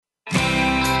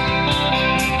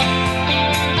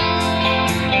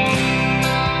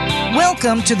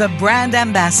Welcome to the Brand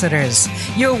Ambassadors,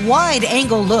 your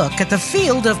wide-angle look at the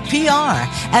field of PR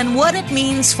and what it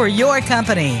means for your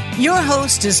company. Your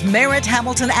host is Merritt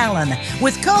Hamilton Allen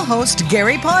with co-host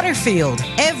Gary Potterfield.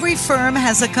 Every firm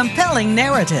has a compelling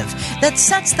narrative that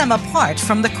sets them apart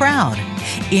from the crowd.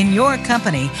 In your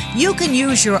company, you can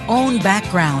use your own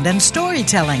background and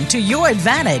storytelling to your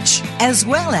advantage, as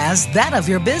well as that of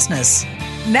your business.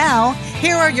 Now,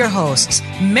 here are your hosts,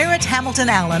 Merritt Hamilton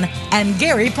Allen and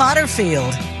Gary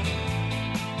Potterfield.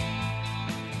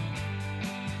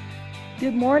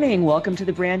 Good morning. Welcome to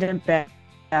the Brand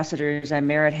Ambassadors. I'm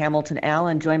Merritt Hamilton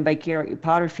Allen, joined by Gary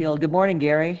Potterfield. Good morning,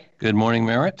 Gary. Good morning,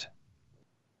 Merritt.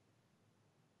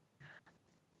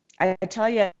 I tell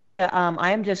you,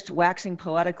 I am just waxing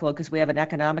poetical because we have an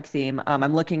economic theme.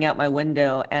 I'm looking out my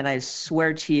window, and I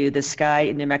swear to you, the sky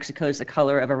in New Mexico is the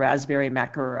color of a raspberry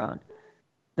macaron.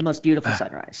 The most beautiful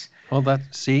sunrise. Well,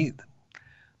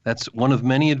 that's one of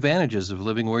many advantages of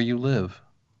living where you live.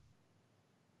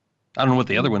 I don't know what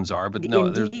the other ones are, but no.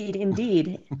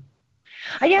 Indeed.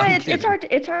 Yeah,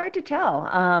 it's hard to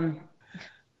tell.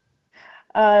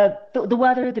 The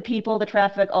weather, the people, the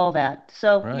traffic, all that.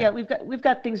 So right. Yeah, we've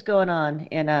got things going on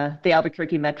in the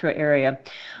Albuquerque metro area,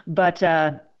 but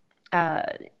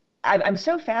I'm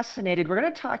so fascinated. We're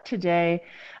going to talk today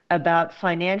about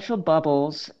financial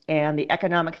bubbles and the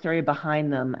economic theory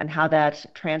behind them and how that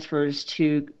translates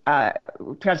to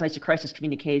crisis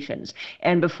communications.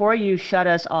 And before you shut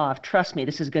us off, trust me,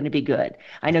 this is going to be good.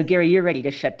 I know, Gary, you're ready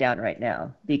to shut down right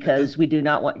now because we do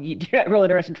not want you to get real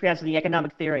interested in translating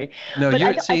economic theory. No, but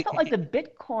I felt like the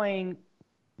Bitcoin.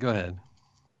 Go ahead.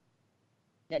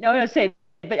 No, I was saying,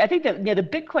 but I think that the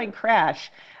Bitcoin crash,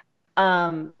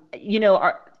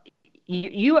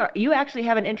 You actually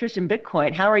have an interest in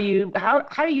Bitcoin. How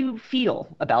do you feel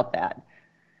about that?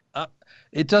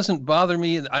 It doesn't bother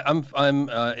me. I'm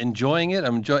enjoying it.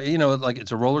 Like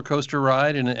it's a roller coaster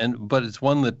ride, but it's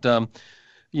one that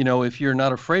if you're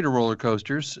not afraid of roller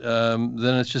coasters, then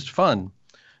it's just fun.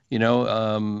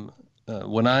 Whenever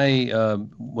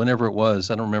it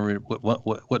was, I don't remember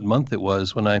what month it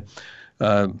was when I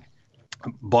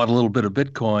bought a little bit of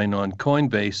Bitcoin on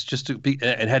Coinbase.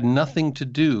 It had nothing to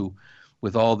do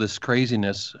with all this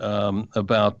craziness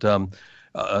about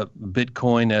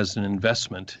Bitcoin as an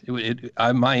investment.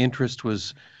 My interest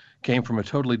came from a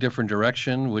totally different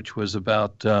direction, which was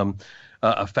about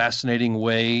a fascinating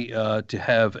way to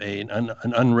have an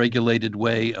unregulated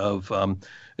way of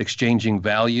exchanging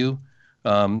value.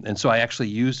 And so I actually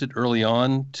used it early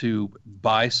on to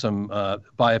buy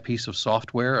a piece of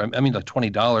software. I mean, like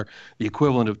 $20, the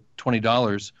equivalent of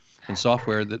 $20 in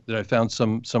software that I found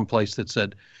some place that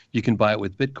said you can buy it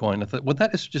with Bitcoin. I thought, well,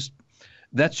 that's just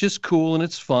cool and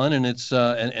it's fun and it's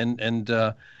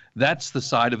that's the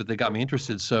side of it that got me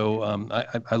interested. So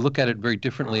I look at it very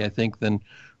differently, I think, than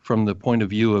from the point of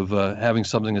view of having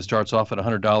something that starts off at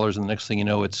 $100 and the next thing you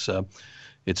know it's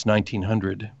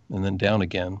 $1,900 and then down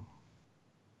again.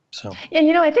 So.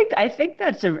 Yeah, I think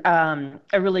that's a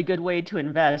really good way to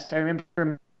invest. I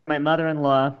remember my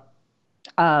mother-in-law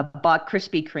bought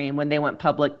Krispy Kreme when they went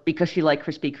public because she liked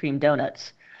Krispy Kreme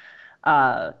donuts.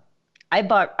 I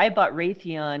bought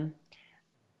Raytheon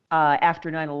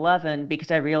after 9/11 because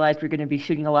I realized we're going to be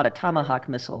shooting a lot of Tomahawk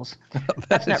missiles.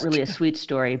 That's not really a sweet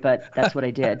story, but that's what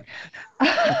I did.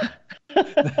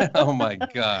 Oh my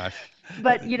gosh!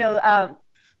 But I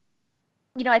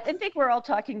think we're all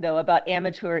talking though about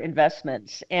amateur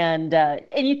investments, and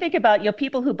you think about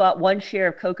people who bought one share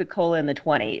of Coca-Cola in the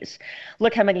 1920s.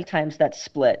 Look how many times that's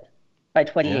split by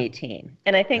 2018, yeah.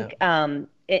 And I think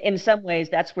in some ways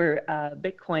that's where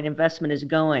Bitcoin investment is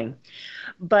going.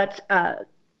 But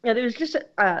there's just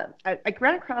I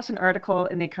ran across an article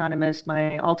in The Economist,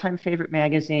 my all-time favorite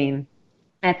magazine.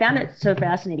 And I found it so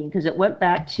fascinating because it went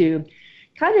back to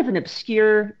kind of an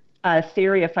obscure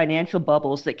theory of financial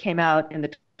bubbles that came out in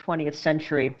the 20th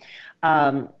century.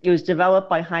 It was developed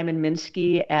by Hyman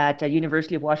Minsky at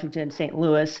University of Washington, St.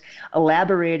 Louis,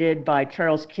 elaborated by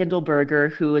Charles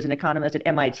Kindleberger, who is an economist at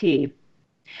MIT.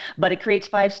 But it creates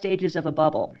 5 stages of a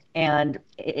bubble. And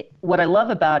what I love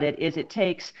about it is it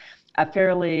takes a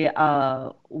fairly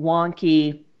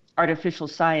wonky artificial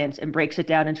science and breaks it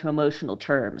down into emotional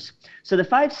terms. So the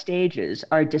 5 stages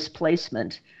are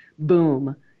displacement,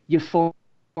 boom,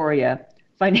 euphoria,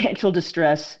 financial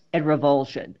distress, and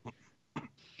revulsion.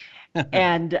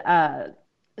 And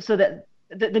so that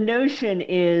the notion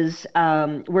is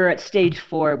we're at stage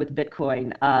 4 with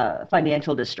Bitcoin,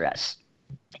 financial distress.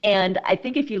 And I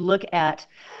think if you look at,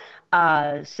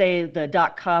 say, the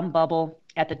dot-com bubble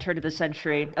at the turn of this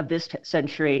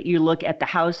century, you look at the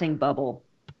housing bubble.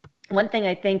 One thing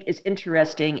I think is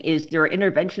interesting is there are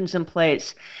interventions in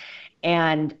place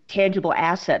and tangible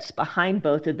assets behind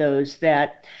both of those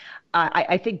that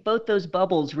I think both those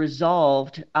bubbles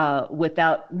resolved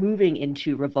without moving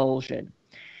into revulsion.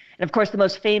 And of course, the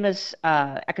most famous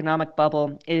economic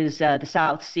bubble is the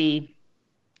South Sea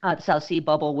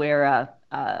bubble, where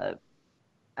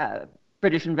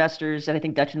British investors and I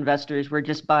think Dutch investors were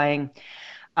just buying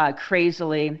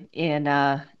crazily in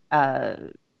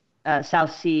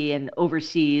South Sea and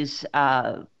overseas,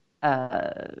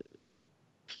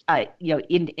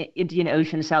 Indian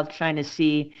Ocean, South China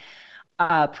Sea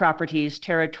properties,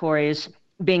 territories,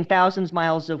 being thousands of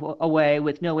miles away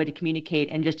with no way to communicate,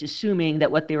 and just assuming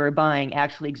that what they were buying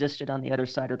actually existed on the other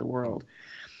side of the world.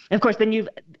 And of course, then you've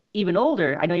even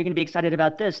older. I know you're going to be excited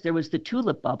about this. There was the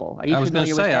tulip bubble. Are you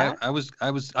familiar with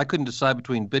that? I couldn't decide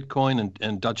between Bitcoin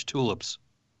and Dutch tulips.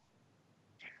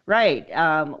 Right.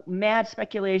 Mad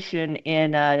speculation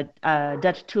in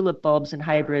Dutch tulip bulbs and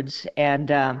hybrids,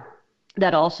 and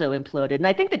that also imploded. And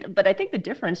I think the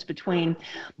difference between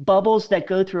bubbles that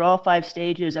go through all 5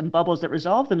 stages and bubbles that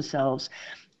resolve themselves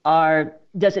are,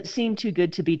 does it seem too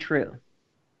good to be true?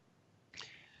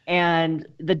 And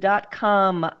the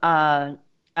 .com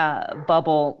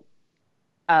bubble,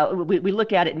 we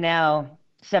look at it now,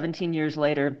 17 years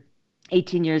later,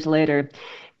 18 years later,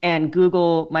 and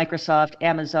Google, Microsoft,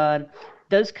 Amazon,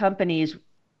 those companies,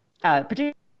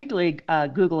 particularly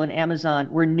Google and Amazon,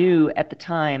 were new at the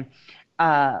time.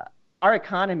 Our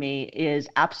economy is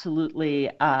absolutely,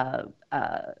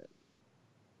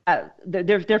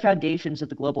 they're foundations of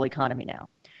the global economy now.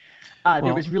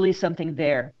 There was really something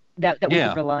there that we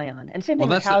could rely on. And same thing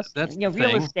with housing.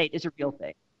 Real estate is a real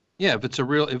thing. Yeah, if it's a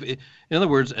real, in other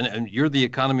words, and you're the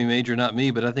economy major, not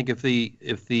me, but I think if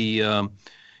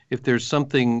there's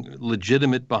something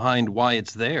legitimate behind why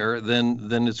it's there,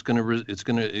 then it's going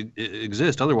to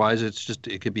exist. Otherwise,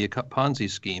 it could be a Ponzi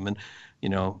scheme, and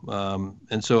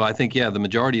and so I think the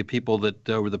majority of people that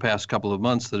over the past couple of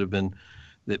months that have been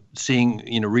seeing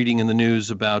reading in the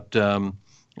news about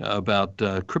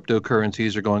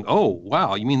cryptocurrencies are going, oh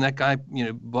wow, you mean that guy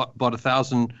bought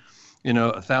 1,000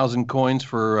 coins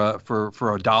for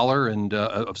 $1 and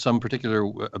of some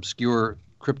particular obscure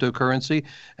cryptocurrency,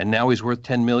 and now he's worth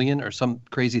 10 million or some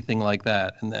crazy thing like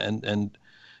that, and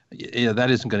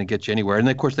that isn't going to get you anywhere. And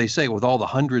of course they say with all the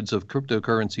hundreds of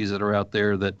cryptocurrencies that are out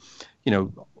there that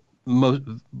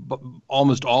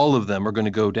almost all of them are going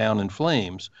to go down in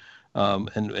flames,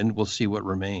 and we'll see what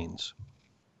remains.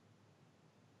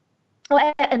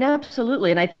 Well, and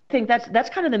absolutely, and I think that's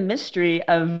kind of the mystery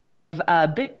of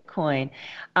Bitcoin.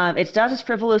 It's not as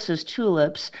frivolous as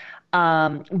tulips.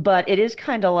 But it is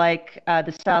kind of like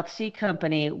the South Sea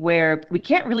Company, where we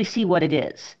can't really see what it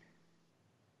is.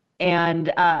 And,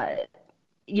 I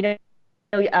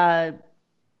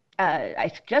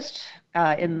just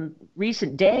in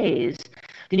recent days,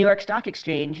 the New York Stock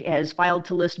Exchange has filed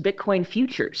to list Bitcoin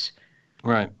futures.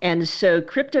 Right. And so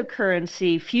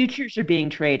cryptocurrency futures are being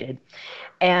traded.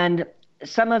 And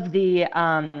some of the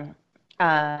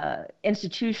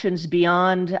institutions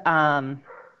beyond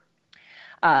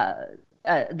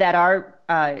that are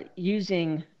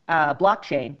using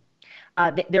blockchain,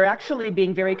 they're actually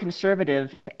being very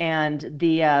conservative, and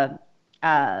the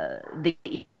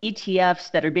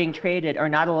ETFs that are being traded are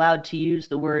not allowed to use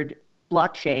the word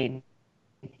blockchain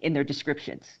in their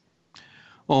descriptions.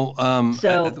 Well,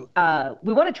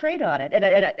 we want to trade on it,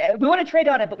 and we want to trade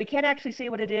on it, but we can't actually say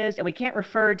what it is, and we can't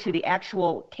refer to the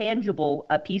actual tangible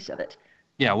piece of it.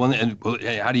 Yeah, well, and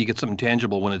how do you get something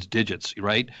tangible when it's digits,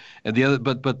 right? And the other,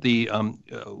 but the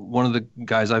one of the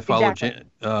guys I followed, exactly.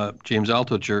 James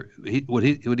Altucher, what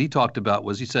he talked about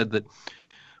was, he said that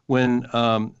when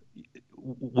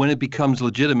it becomes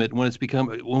legitimate, when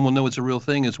we'll know it's a real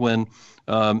thing, is when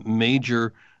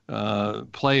major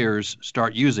players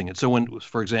start using it. So when,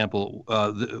 for example,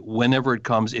 whenever it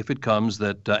comes, if it comes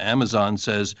that Amazon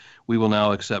says we will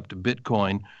now accept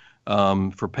Bitcoin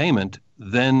for payment,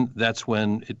 then that's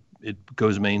when it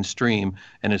goes mainstream,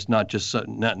 and it's not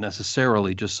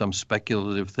necessarily just some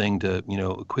speculative thing to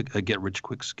a get rich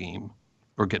quick scheme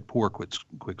or get poor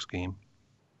quick scheme.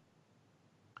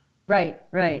 Right.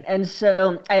 And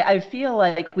so I feel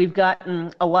like we've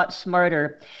gotten a lot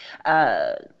smarter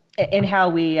in how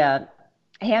we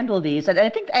handle these, and I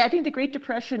think the Great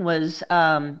Depression was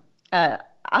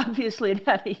obviously it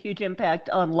had a huge impact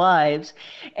on lives,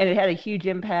 and it had a huge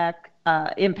impact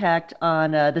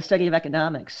on the study of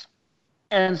economics,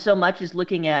 and so much is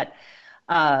looking at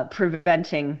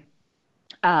preventing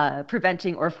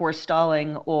or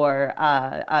forestalling or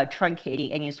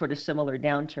truncating any sort of similar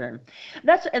downturn.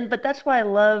 But that's why I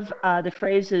love the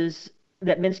phrases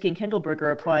that Minsky and Kindleberg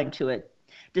are applying to it.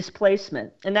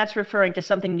 Displacement, and that's referring to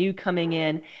something new coming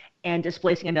in and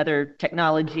displacing another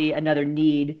technology, another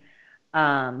need,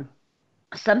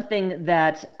 something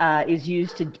that is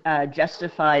used to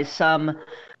justify some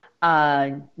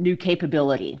new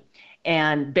capability.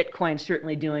 And Bitcoin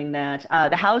certainly doing that.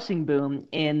 The housing boom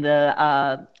in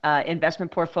the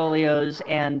investment portfolios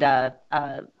and of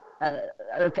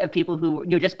people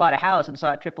who just bought a house and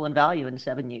saw it triple in value in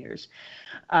 7 years.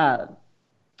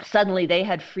 Suddenly, they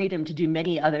had freedom to do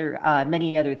many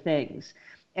other things,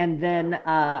 and then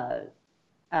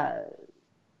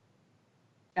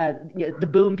the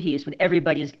boom piece when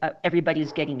everybody's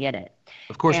getting in it.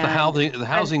 Of course, the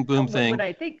housing boom thing. What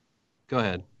I think. Go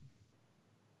ahead.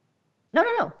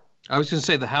 No. I was going to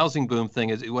say the housing boom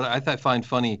thing is what I find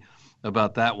funny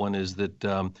about that one is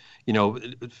that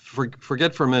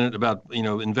forget for a minute about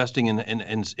investing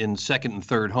in second and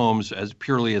third homes as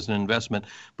purely as an investment,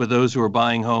 but those who are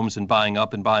buying homes and buying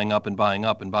up and buying up and buying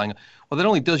up and buying up, well, that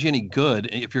only does you any good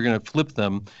if you're going to flip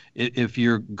them, if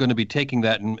you're going to be taking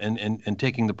that and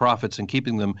taking the profits and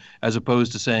keeping them, as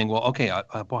opposed to saying, well, okay,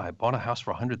 I bought a house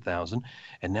for $100,000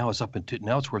 and now it's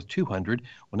now it's worth $200.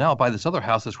 Well, now I'll buy this other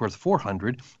house that's worth $400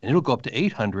 and it'll go up to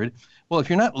 $800. Well, if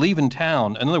you're not leaving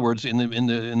town, in other words, in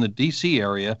the D.C.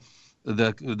 area,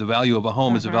 the value of a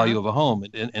home is the value of a home,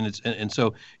 and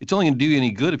so it's only going to do you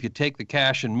any good if you take the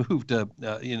cash and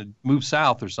move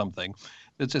south or something.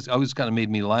 It's just always kind of made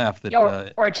me laugh that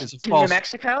or it's to New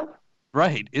Mexico.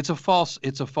 Right, it's a false. I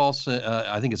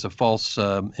think it's a false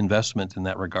investment in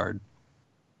that regard.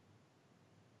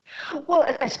 Well,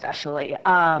 especially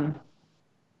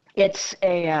it's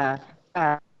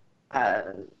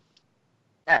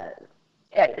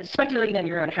speculating on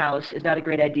your own house is not a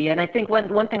great idea. And I think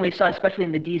one thing we saw, especially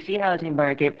in the D.C. housing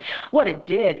market, what it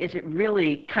did is it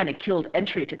really kind of killed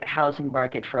entry to the housing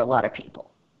market for a lot of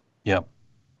people. Yeah.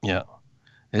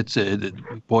 It's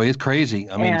crazy.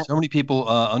 I mean, so many people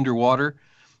underwater,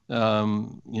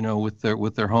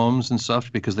 with their homes and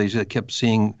stuff because they just kept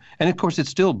seeing. And of course, it's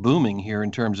still booming here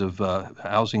in terms of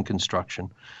housing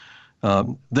construction.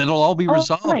 That'll all be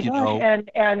resolved,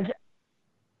 And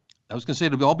I was going to say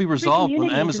it'll all be resolved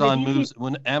when Amazon moves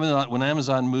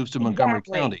to Montgomery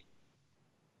County,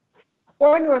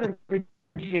 or Northern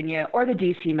Virginia, or the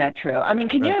D.C. Metro. I mean,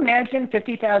 can you imagine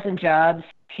 50,000 jobs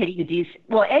hitting the D.C.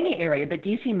 Well, any area, but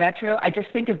D.C. Metro? I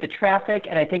just think of the traffic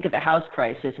and I think of the house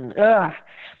prices, and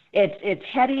it's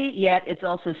heady, yet it's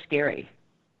also scary.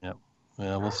 Yeah,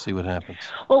 we'll see what happens.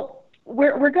 Well,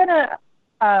 we're gonna.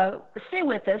 Stay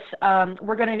with us.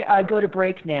 We're going to go to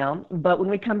break now, but when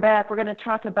we come back, we're going to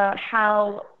talk about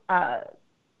how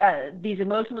these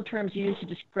emotional terms used to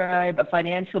describe a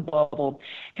financial bubble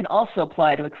can also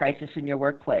apply to a crisis in your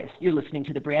workplace. You're listening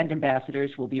to the Brand Ambassadors.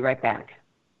 We'll be right back.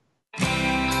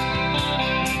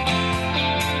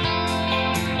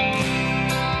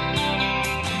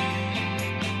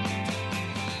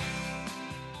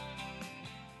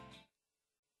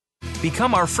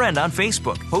 Become our friend on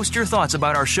Facebook. Post your thoughts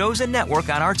about our shows and network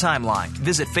on our timeline.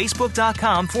 Visit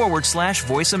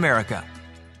facebook.com/Voice America.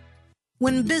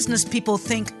 When business people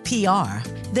think PR,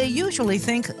 they usually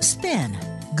think spin.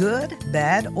 Good,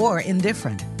 bad, or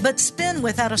indifferent. But spin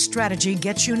without a strategy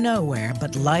gets you nowhere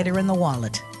but lighter in the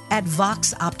wallet. At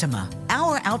Vox Optima,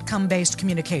 our outcome-based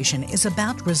communication is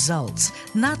about results,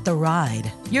 not the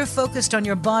ride. You're focused on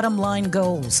your bottom line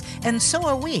goals, and so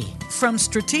are we. From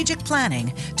strategic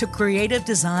planning to creative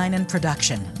design and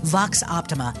production, Vox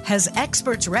Optima has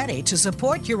experts ready to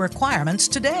support your requirements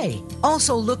today.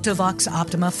 Also look to Vox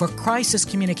Optima for crisis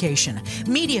communication,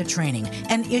 media training,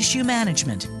 and issue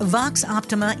management. Vox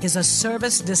Optima is a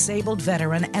service-disabled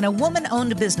veteran and a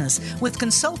woman-owned business with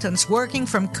consultants working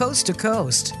from coast to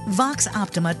coast. Vox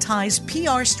Optima ties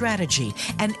PR strategy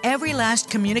and every last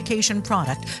communication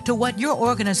product to what your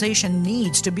organization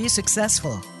needs to be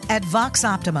successful. At Vox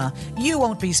Optima, you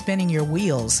won't be spinning your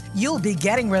wheels. You'll be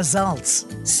getting results.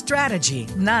 Strategy,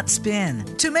 not spin.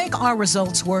 To make our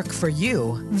results work for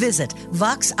you, visit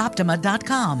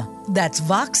VoxOptima.com. That's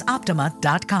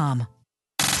VoxOptima.com.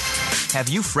 Have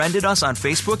you friended us on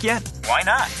Facebook yet? Why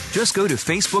not? Just go to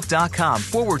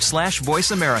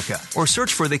Facebook.com/Voice America or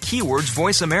search for the keywords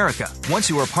Voice America. Once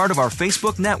you are part of our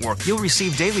Facebook network, you'll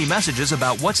receive daily messages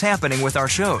about what's happening with our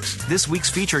shows, this week's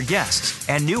featured guests,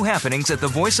 and new happenings at the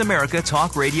Voice America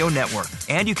Talk Radio Network.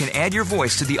 And you can add your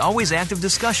voice to the always active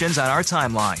discussions on our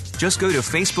timeline. Just go to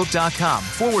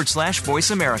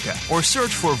Facebook.com/Voice America or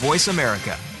search for Voice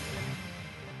America.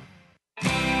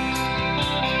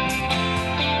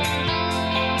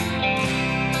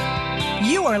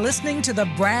 You are listening to the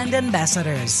Brand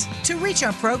Ambassadors. To reach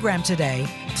our program today,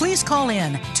 Please call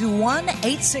in to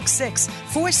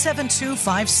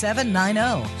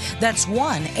 1-866-472-5790. That's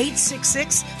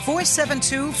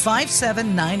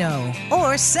 1-866-472-5790.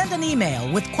 Or send an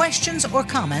email with questions or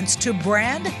comments to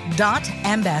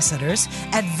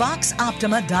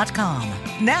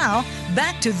brand.ambassadors@voxoptima.com. Now,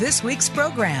 back to this week's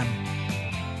program.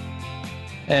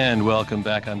 And welcome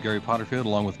back. I'm Gary Potterfield,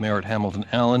 along with Merritt Hamilton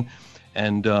Allen.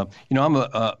 And I'm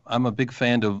a big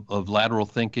fan of lateral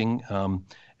thinking.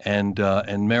 And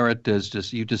Merritt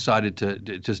you decided to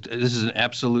this is an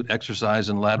absolute exercise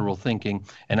in lateral thinking.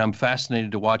 And I'm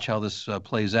fascinated to watch how this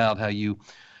plays out. How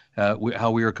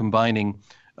we are combining.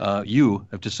 You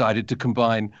have decided to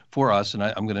combine for us, and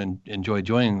I'm going to enjoy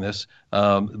joining this,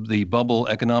 the bubble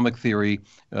economic theory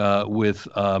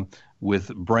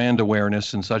with brand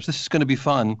awareness and such. This is going to be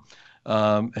fun.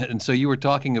 And so you were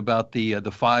talking about the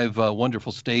 5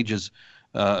 wonderful stages,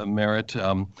 Merritt,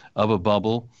 of a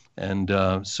bubble. And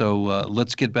so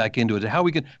let's get back into it. How are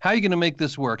you going to make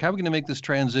this work? How are we going to make this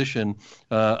transition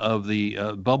of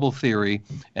the bubble theory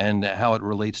and how it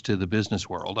relates to the business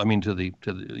world? I mean, to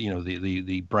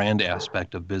the brand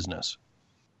aspect of business.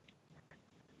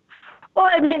 Well,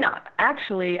 I mean,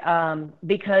 actually,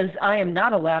 because I am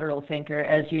not a lateral thinker,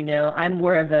 as you know, I'm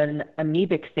more of an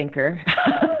amoebic thinker.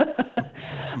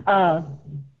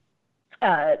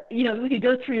 We could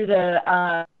go through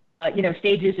the,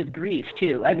 stages of grief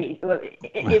too. I mean,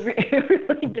 it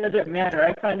really doesn't matter.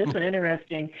 I find this one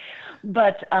interesting,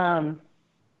 but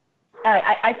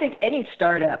I think any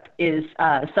startup is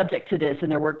subject to this in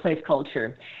their workplace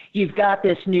culture. You've got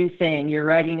this new thing, you're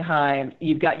riding high,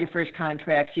 you've got your first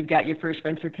contracts, you've got your first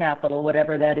venture capital,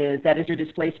 whatever that is your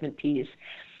displacement piece.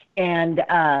 And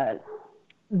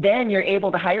then you're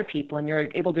able to hire people and you're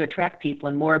able to attract people,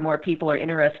 and more people are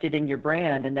interested in your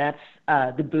brand, and that's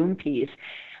the boom piece.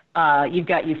 You've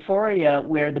got euphoria,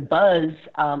 where the buzz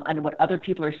and what other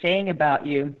people are saying about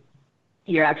you,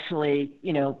 you're actually,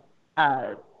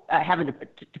 having to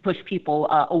push people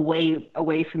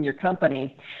away from your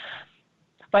company.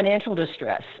 Financial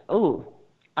distress. You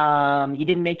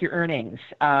didn't make your earnings.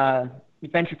 Your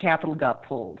venture capital got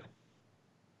pulled.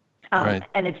 Right.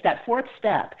 And it's that fourth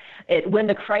step, when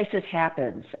the crisis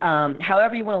happens,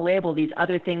 however you want to label these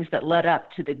other things that led up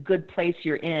to the good place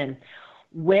you're in.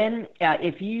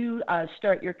 If you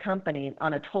start your company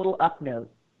on a total up note,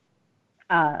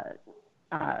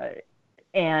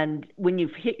 and when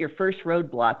you've hit your first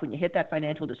roadblock, when you hit that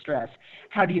financial distress,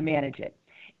 how do you manage it?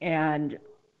 And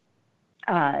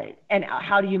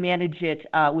how do you manage it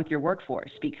with your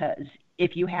workforce? Because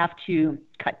if you have to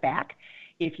cut back,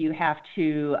 if you have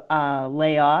to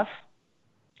lay off,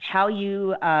 how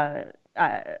you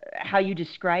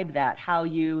describe that, how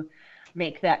you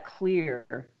make that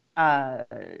clear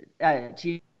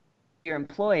to your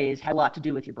employees has a lot to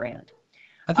do with your brand.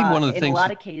 I think one of the things in a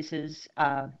lot of cases,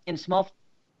 in small.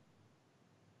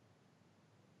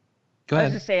 Go ahead. I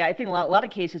was going to say, I think a lot of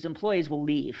cases employees will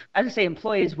leave.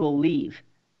 Employees will leave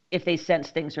if they sense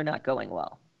things are not going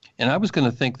well. And I was going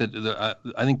to think that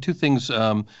I think two things.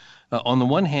 On the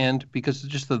one hand, because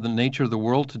it's just the nature of the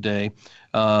world today,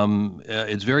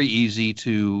 it's very easy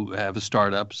to have a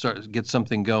startup, get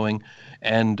something going,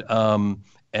 and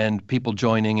people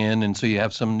joining in, and so you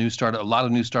have a lot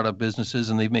of new startup businesses,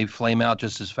 and they may flame out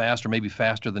just as fast, or maybe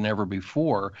faster than ever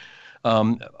before,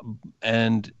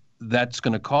 and that's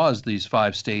going to cause these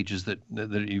 5 stages that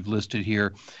you've listed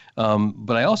here.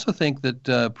 But I also think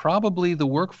that probably the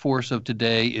workforce of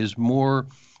today is more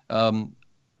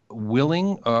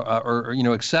willing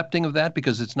or accepting of that,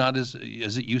 because it's not as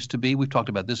it used to be. We've talked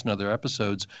about this in other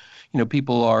episodes.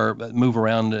 People move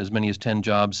around as many as 10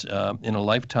 jobs in a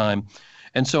lifetime.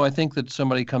 And so I think that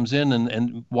somebody comes in,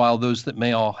 and while those that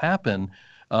may all happen,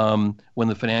 when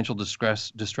the financial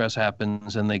distress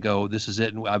happens and they go, this is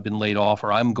it, and I've been laid off,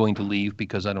 or I'm going to leave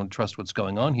because I don't trust what's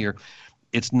going on here,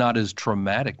 it's not as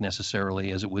traumatic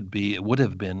necessarily as it would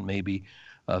have been maybe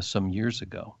some years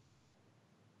ago.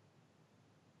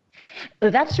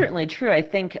 That's certainly true. I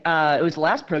think it was the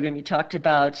last program you talked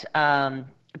about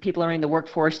people entering the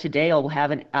workforce today will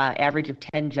have an average of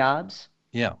 10 jobs.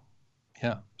 Yeah.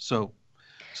 So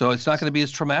it's not going to be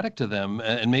as traumatic to them.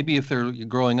 And maybe if they're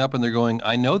growing up and they're going,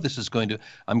 I know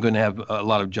I'm going to have a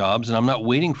lot of jobs, and I'm not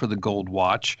waiting for the gold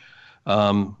watch.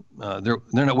 They're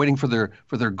not waiting for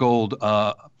their gold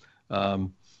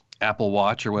Apple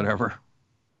Watch or whatever.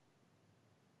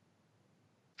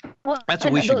 Well, that's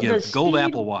what we should give, gold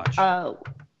Apple Watch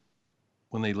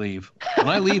when they leave. When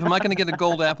I leave, am I going to get a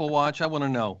gold Apple Watch? I want to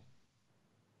know.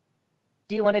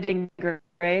 Do you want it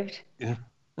engraved? Yeah.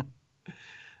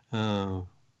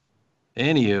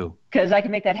 Anywho. Because I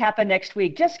can make that happen next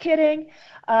week. Just kidding.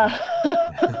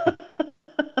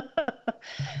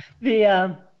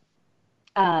 The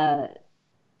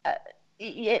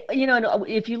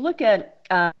if you look at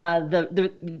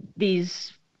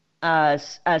these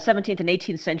 17th and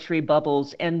 18th century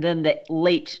bubbles, and then the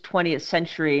late 20th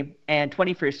century and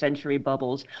 21st century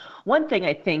bubbles, one thing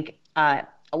I think a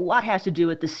lot has to do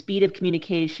with the speed of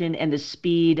communication and the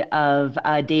speed of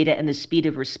data and the speed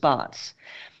of response.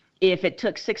 If it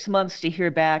took 6 months to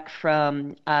hear back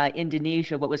from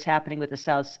Indonesia what was happening with the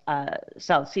South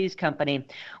Seas Company,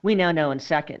 we now know in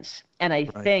seconds. And I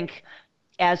think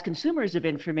as consumers of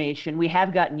information, we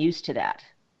have gotten used to that.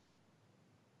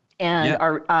 And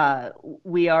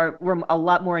we're a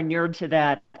lot more inured to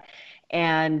that.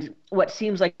 And what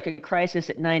seems like a crisis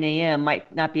at 9 a.m.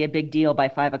 might not be a big deal by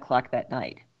 5 o'clock that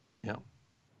night. Yeah,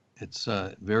 it's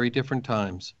very different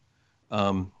times.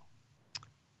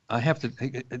 I have to.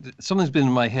 Something's been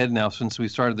in my head now since we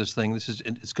started this thing.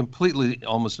 It's completely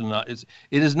almost not. It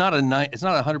is not it's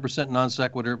not 100% non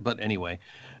sequitur. But anyway,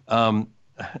 I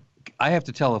have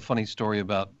to tell a funny story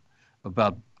about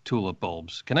tulip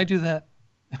bulbs. Can I do that?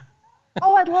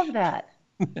 Oh, I'd love that.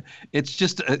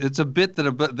 It's a bit that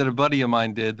a buddy of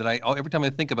mine did that every time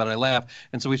I think about it I laugh,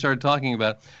 and so we started talking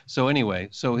about it. So anyway,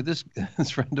 this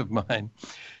friend of mine,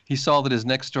 he saw that his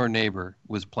next door neighbor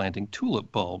was planting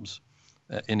tulip bulbs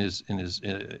in his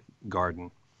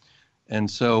garden,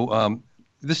 and so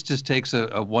this just takes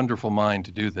a wonderful mind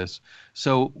to do this.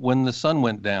 So when the sun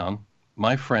went down,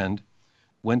 my friend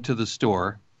went to the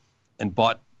store and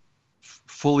bought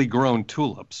fully grown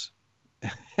tulips,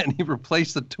 and he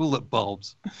replaced the tulip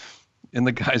bulbs in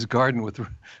the guy's garden with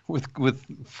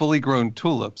fully grown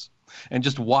tulips, and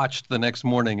just watched the next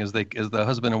morning as the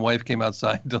husband and wife came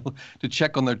outside to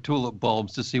check on their tulip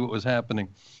bulbs to see what was happening.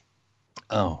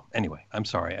 Oh, anyway, I'm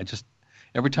sorry.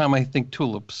 Every time I think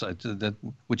tulips,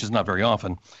 which is not very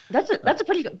often. That's a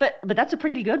pretty good, but that's a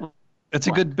pretty good one. It's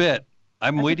a good bit.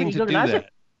 I'm waiting to do that.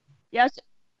 Yes.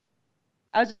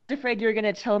 I was afraid you were going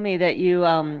to tell me that you,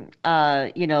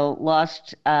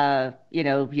 lost,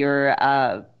 your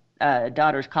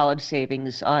daughter's college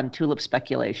savings on tulip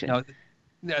speculation.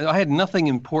 No, I had nothing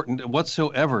important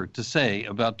whatsoever to say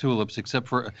about tulips except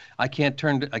for I can't,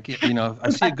 I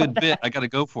see a good bit, I got to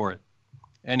go for it.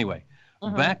 Anyway,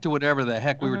 back to whatever the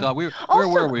heck we were talking. Where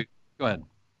were we? Go ahead.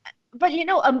 But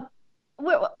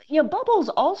bubbles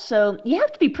also, you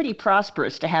have to be pretty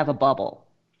prosperous to have a bubble.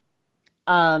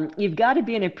 You've got to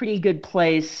be in a pretty good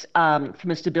place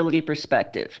from a stability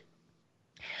perspective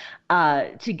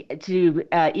to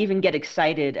even get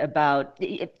excited about.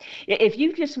 If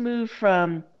you just move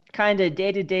from kind of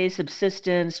day-to-day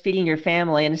subsistence, feeding your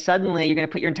family, and suddenly you're going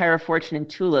to put your entire fortune in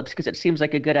tulips because it seems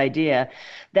like a good idea,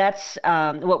 that's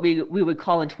what we would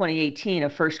call in 2018 a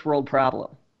first world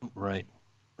problem. Right.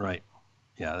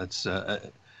 Yeah, that's.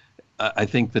 I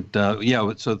think that.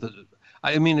 So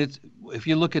I mean, it's if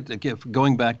you look at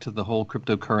going back to the whole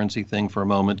cryptocurrency thing for a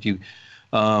moment, people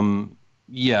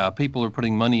are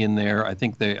putting money in there. I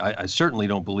think I certainly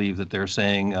don't believe that they're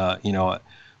saying,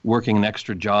 working an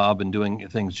extra job and doing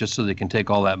things just so they can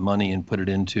take all that money and put it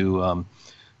into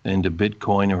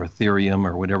Bitcoin or Ethereum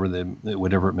or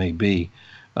whatever it may be.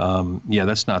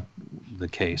 That's not the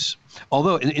case.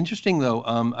 Although interesting though,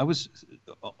 I was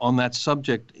on that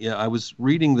subject. Yeah, I was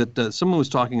reading that someone was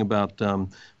talking about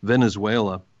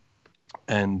Venezuela,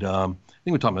 and I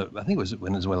think it was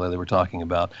Venezuela they were talking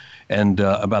about, and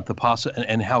about the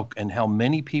and how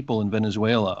many people in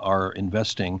Venezuela are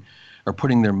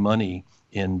putting their money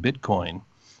in Bitcoin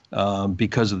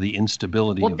because of the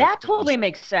instability. Well, that totally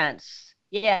makes sense.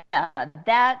 Yeah,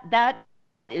 that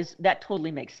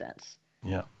totally makes sense.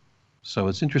 Yeah. So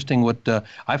it's interesting what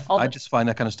I just find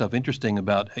that kind of stuff interesting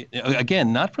about,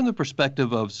 again, not from the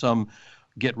perspective of some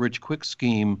get-rich-quick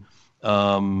scheme,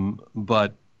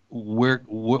 but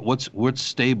what's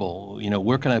stable?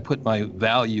 Where can I put my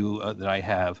value that I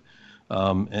have,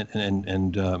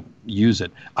 and use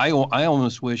it? I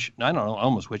almost wish. I don't know. I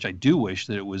almost wish. I do wish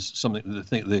that it was something.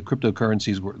 The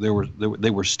cryptocurrencies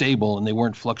were stable and they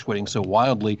weren't fluctuating so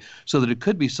wildly, so that it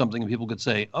could be something that people could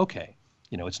say, okay.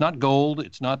 It's not gold,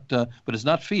 it's not, but it's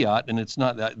not fiat, and it's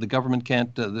not the government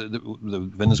can't, the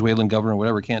Venezuelan government or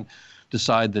whatever can't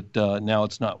decide that now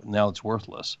it's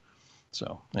worthless.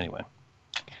 So anyway.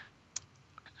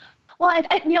 Well,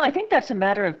 I think that's a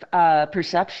matter of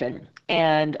perception,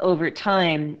 and over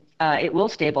time it will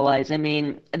stabilize. I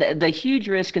mean, the huge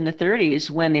risk in the 30s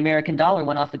when the American dollar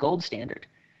went off the gold standard.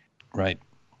 Right.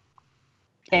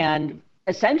 And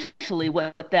essentially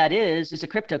what that is a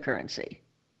cryptocurrency.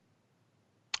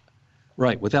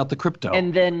 Right, without the crypto.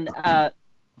 And then,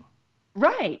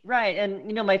 right.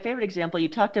 And, my favorite example, you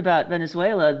talked about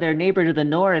Venezuela, their neighbor to the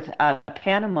north,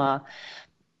 Panama.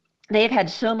 they have had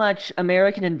so much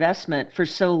American investment for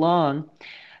so long.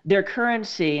 Their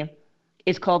currency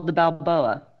is called the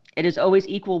Balboa. It is always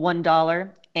equal $1,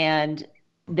 and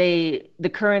the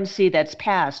currency that's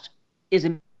passed is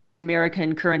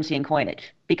American currency and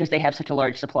coinage because they have such a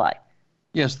large supply.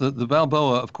 Yes, the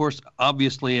Balboa, of course,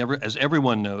 obviously, as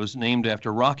everyone knows, named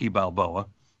after Rocky Balboa.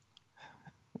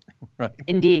 Right.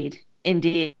 Indeed.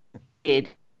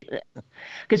 Because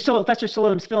Sylvester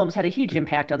Stallone's films had a huge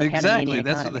impact on the Panamanian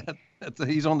economy. That's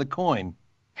he's on the coin.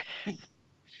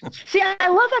 See, I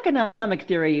love economic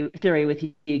theory with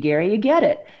you, Gary. You get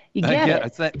it. You get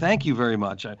it. Thank you very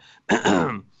much.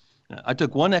 I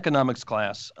took one economics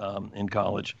class in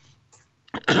college,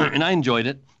 and I enjoyed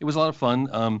it. It was a lot of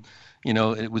fun.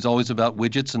 It was always about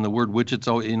widgets, and the word widgets.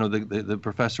 The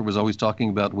professor was always talking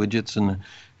about widgets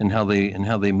and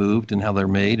how they moved and how they're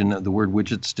made, and the word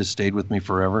widgets just stayed with me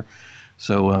forever.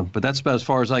 So, but that's about as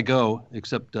far as I go,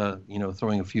 except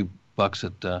throwing a few bucks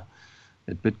at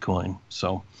Bitcoin.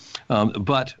 So,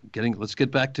 but let's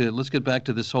get back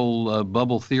to this whole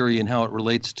bubble theory and how it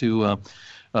relates to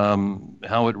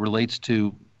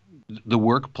the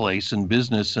workplace and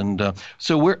business. And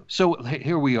so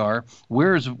here we are.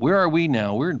 Where are we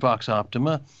now? We're in Vox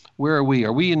Optima. Where are we?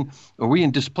 Are we in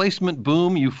displacement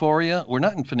boom, euphoria? We're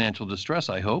not in financial distress,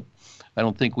 I hope. I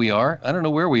don't think we are. I don't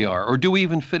know where we are. Or do we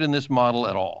even fit in this model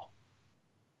at all?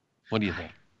 What do you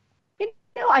think?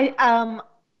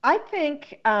 I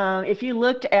think if you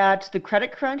looked at the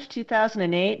credit crunch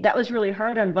 2008, that was really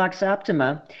hard on Vox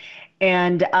Optima.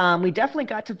 And we definitely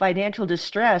got to financial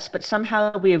distress, but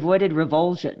somehow we avoided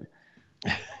revulsion.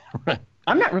 Right.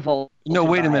 I'm not revolted. No,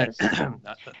 wait a minute.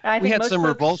 We had some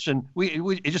folks... revulsion.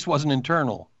 It just wasn't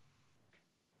internal.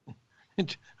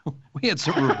 We had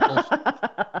some revulsion.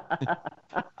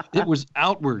 It was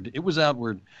outward.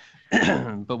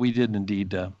 But we did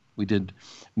indeed. We did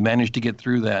manage to get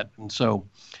through that. And so,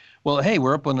 well, hey,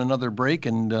 we're up on another break,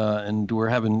 and we're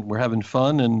having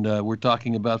fun, and we're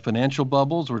talking about financial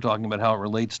bubbles. We're talking about how it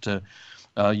relates to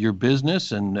your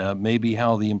business, and maybe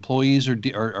how the employees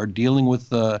are dealing with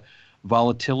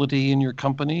volatility in your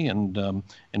company, and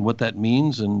what that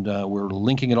means. And we're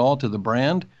linking it all to the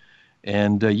brand.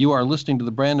 And you are listening to the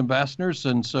Brand Ambassadors.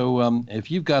 And so if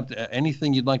you've got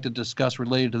anything you'd like to discuss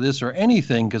related to this, or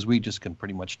anything, because we just can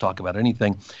pretty much talk about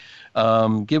anything,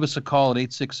 give us a call at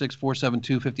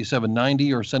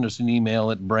 866-472-5790, or send us an email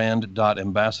at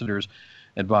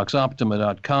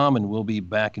brand.ambassadors@voxoptima.com, and we'll be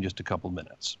back in just a couple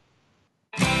minutes.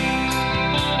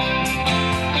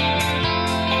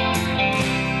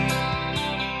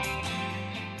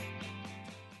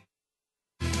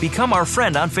 Become our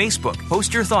friend on Facebook.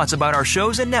 Post your thoughts about our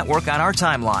shows and network on our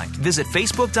timeline. Visit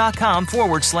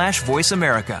facebook.com/Voice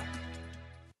America.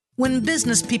 When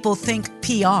business people think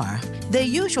PR, they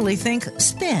usually think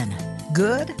spin.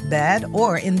 Good, bad,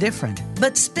 or indifferent.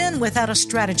 But spin without a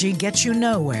strategy gets you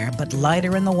nowhere but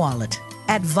lighter in the wallet.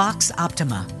 At Vox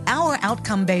Optima, our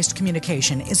outcome-based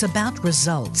communication is about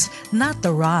results, not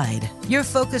the ride. You're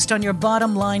focused on your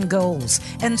bottom line goals,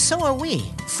 and so are we.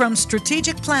 From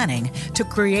strategic planning to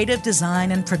creative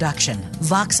design and production,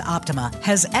 Vox Optima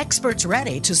has experts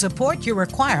ready to support your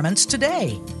requirements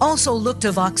today. Also look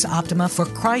to Vox Optima for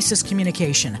crisis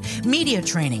communication, media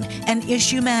training, and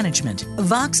issue management.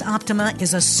 Vox Optima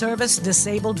is a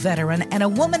service-disabled veteran and a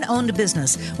woman-owned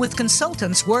business with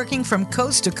consultants working from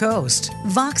coast to coast.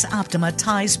 Vox Optima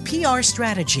ties PR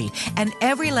strategy and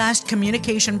every last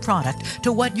communication product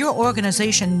to what your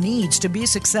organization needs to be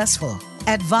successful.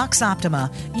 At Vox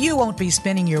Optima, you won't be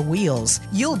spinning your wheels.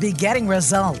 You'll be getting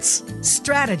results.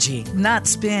 Strategy, not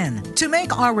spin. To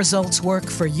make our results work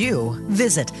for you,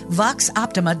 visit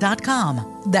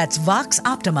voxoptima.com. That's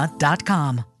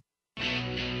voxoptima.com.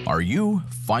 Are you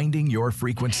finding your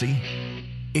frequency?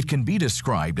 It can be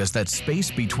described as that space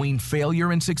between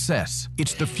failure and success.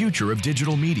 It's the future of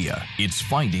digital media. It's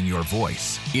finding your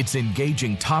voice. It's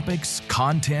engaging topics,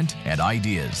 content, and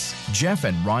ideas. Jeff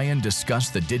and Ryan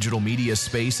discuss the digital media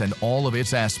space and all of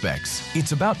its aspects.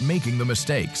 It's about making the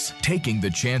mistakes, taking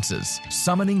the chances,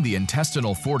 summoning the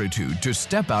intestinal fortitude to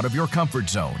step out of your comfort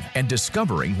zone, and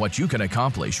discovering what you can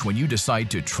accomplish when you decide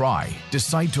to try,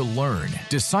 decide to learn,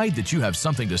 decide that you have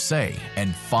something to say,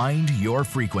 and find your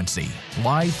frequency.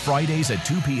 Live Fridays at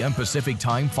 2 p.m. Pacific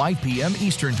Time, 5 p.m.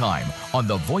 Eastern Time on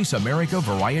the Voice America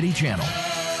Variety Channel.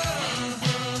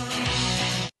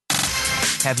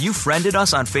 Have you friended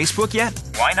us on Facebook yet?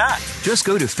 Why not? Just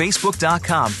go to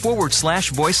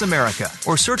facebook.com/Voice America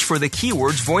or search for the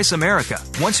keywords Voice America.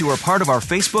 Once you are part of our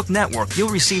Facebook network, you'll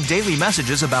receive daily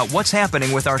messages about what's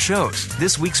happening with our shows,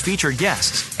 this week's featured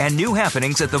guests, and new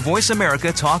happenings at the Voice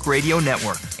America Talk Radio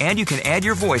Network. And you can add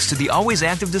your voice to the always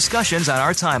active discussions on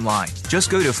our timeline. Just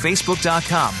go to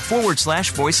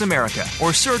facebook.com/Voice America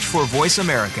or search for Voice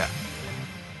America.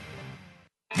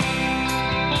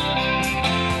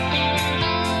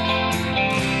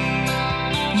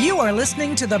 You are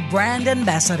listening to the Brand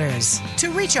Ambassadors. To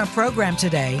reach our program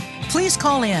today, please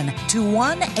call in to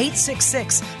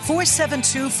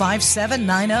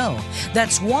 1-866-472-5790.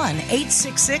 That's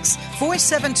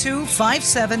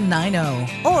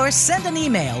 1-866-472-5790. Or send an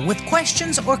email with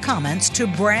questions or comments to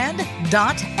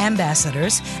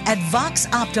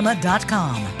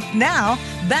brand.ambassadors@voxoptima.com. Now,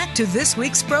 back to this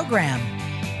week's program.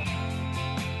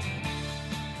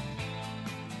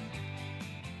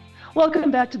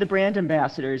 Welcome back to the Brand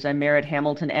Ambassadors. I'm Merritt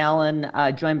Hamilton Allen,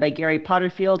 joined by Gary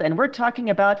Potterfield, and we're talking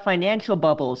about financial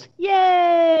bubbles.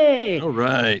 Yay! All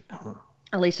right.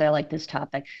 At least I like this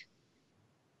topic.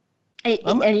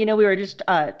 And we were just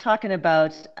talking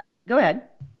about. Go ahead.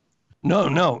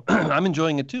 No, I'm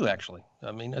enjoying it too. Actually,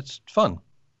 I mean, it's fun.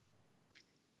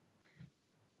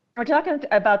 We're talking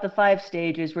about the 5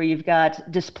 stages where you've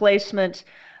got displacement,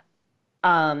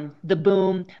 the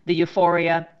boom, the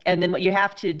euphoria, and then what you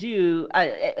have to do,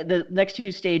 the next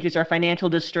 2 stages are financial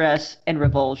distress and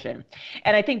revulsion.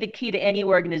 And I think the key to any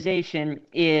organization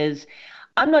is,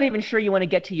 I'm not even sure you want to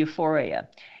get to euphoria.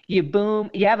 You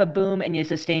have a boom and you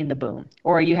sustain the boom,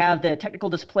 or you have the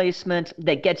technical displacement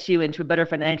that gets you into a better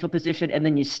financial position and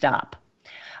then you stop.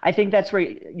 I think that's where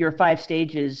your 5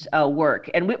 stages work.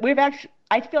 And we've actually,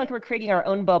 I feel like we're creating our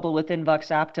own bubble within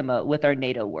Vox Optima with our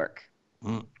NATO work.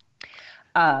 Mm.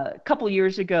 A couple of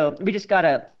years ago, we just got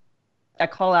a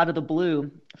call out of the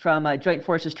blue from a Joint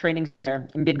Forces Training Center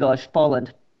in Bydgoszcz,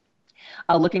 Poland,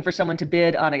 looking for someone to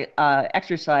bid on an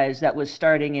exercise that was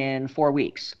starting in 4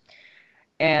 weeks.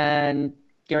 And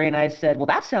Gary and I said, well,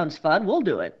 that sounds fun. We'll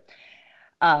do it.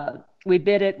 We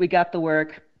bid it. We got the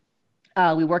work.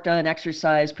 We worked on an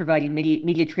exercise providing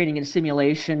media training and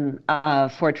simulation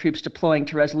for troops deploying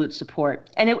to Resolute Support.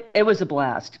 And it was a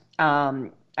blast.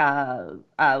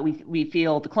 We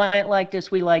feel the client liked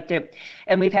us, we liked it,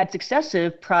 and we've had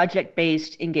successive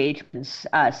project-based engagements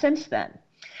since then.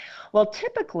 Well,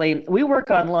 typically, we work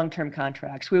on long-term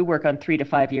contracts. We work on 3 to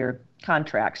 5 year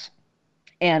contracts,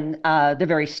 and they're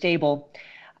very stable,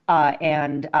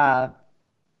 and I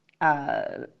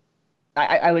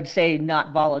would say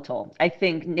not volatile. I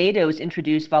think NATO's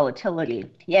introduced volatility,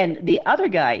 and the other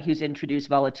guy who's introduced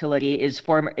volatility is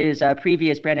a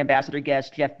previous brand ambassador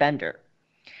guest, Jeff Bender.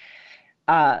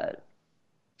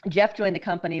 Jeff joined the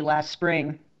company last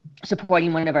spring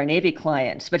supporting one of our Navy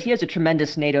clients, but he has a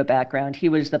tremendous NATO background. He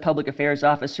was the public affairs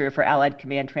officer for Allied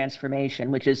Command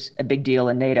Transformation, which is a big deal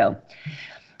in NATO.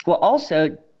 Well,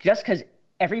 also, just because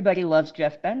everybody loves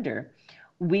Jeff Bender,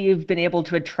 we've been able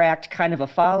to attract kind of a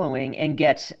following and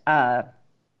get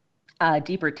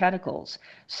deeper tentacles.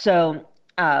 So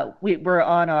we're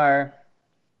on our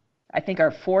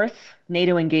 4th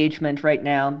NATO engagement right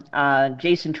now.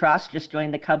 Jason Trost just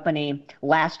joined the company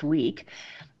last week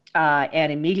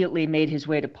and immediately made his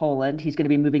way to Poland. He's going to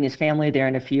be moving his family there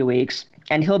in a few weeks,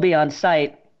 and he'll be on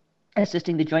site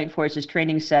assisting the Joint Forces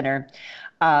Training Center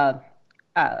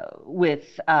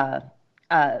with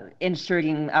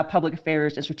inserting public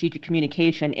affairs and strategic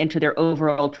communication into their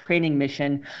overall training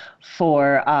mission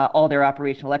for all their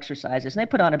operational exercises. And they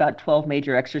put on about 12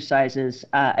 major exercises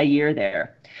a year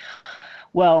there.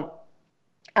 Well,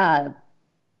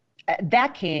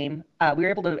 that came, we were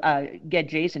able to get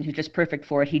Jason, who's just perfect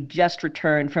for it. He just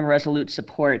returned from Resolute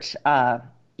Support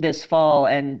this fall,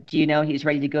 and he's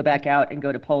ready to go back out and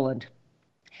go to Poland.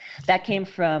 That came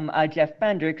from Jeff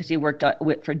Bender, because he worked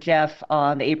for Jeff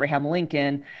on the Abraham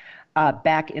Lincoln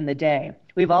back in the day.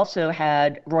 We've also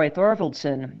had Roy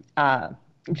Thorvaldsen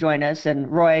join us,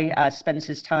 and Roy spends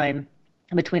his time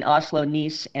between Oslo,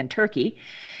 Nice, and Turkey.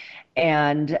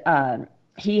 And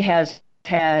he has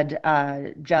had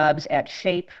jobs at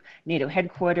SHAPE, NATO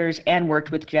headquarters, and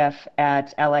worked with Jeff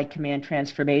at Allied Command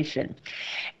Transformation.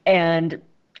 And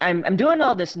I'm doing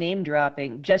all this name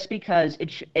dropping just because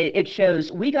it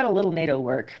shows we got a little NATO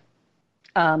work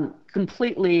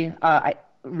completely,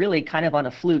 really kind of on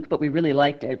a fluke, but we really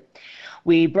liked it.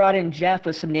 We brought in Jeff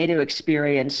with some NATO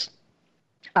experience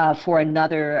for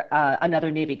another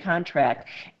Navy contract,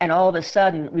 and all of a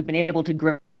sudden we've been able to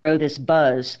grow this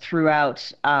buzz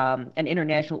throughout an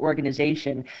international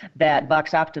organization that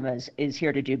Vox Optima is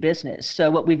here to do business.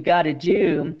 So what we've got to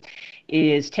do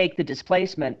is take the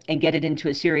displacement and get it into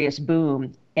a serious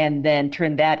boom, and then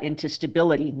turn that into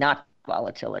stability, not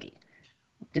volatility.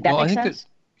 Did that make sense?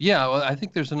 Yeah, well, I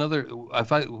think there's another.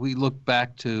 We look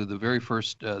back to the very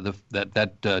first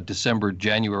that December,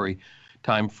 January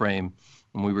time frame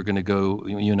when we were going to go.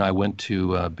 You and I went to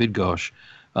Bydgoszcz,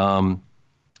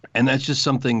 and that's just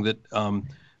something that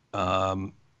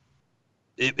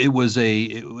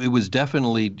it was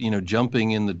definitely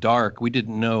jumping in the dark. We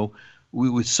didn't know.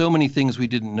 With so many things we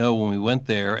didn't know when we went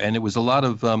there, and it was a lot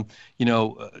of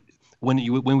when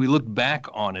we look back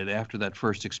on it after that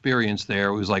first experience there,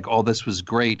 it was like, oh, this was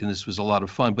great and this was a lot of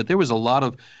fun. But there was a lot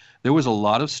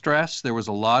of stress. There was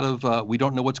a lot of we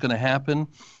don't know what's going to happen.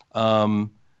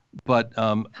 But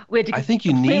I think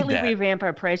you need that. Completely revamp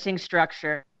our pricing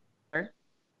structure.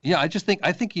 Yeah, I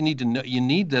think you need to know. You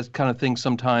need that kind of thing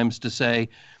sometimes to say,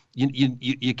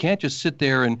 you can't just sit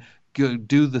there and go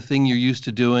do the thing you're used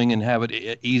to doing and have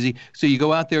it easy. So you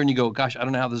go out there and you go, gosh, I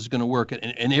don't know how this is going to work.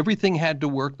 And everything had to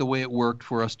work the way it worked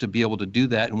for us to be able to do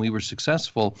that. And we were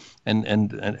successful.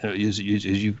 And as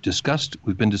you've discussed,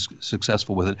 we've been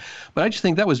successful with it. But I just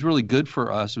think that was really good for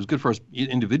us. It was good for us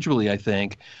individually, I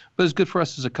think. But it's good for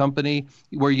us as a company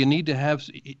where you need to have,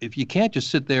 if you can't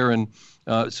just sit there and,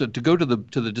 so to go to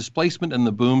the displacement and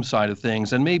the boom side of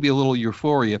things, and maybe a little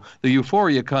euphoria. The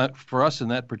euphoria for us in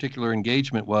that particular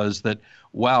engagement was that,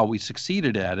 wow, we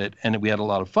succeeded at it and we had a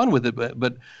lot of fun with it.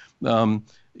 But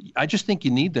I just think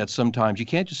you need that sometimes. You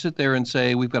can't just sit there and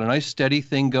say, we've got a nice steady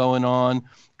thing going on.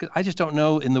 I just don't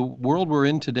know, in the world we're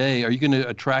in today, are you going to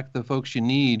attract the folks you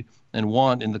need and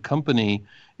want in the company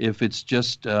if it's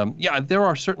just, there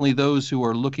are certainly those who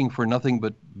are looking for nothing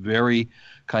but very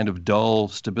kind of dull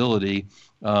stability.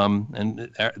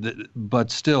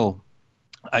 But still,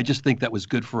 I just think that was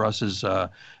good for us as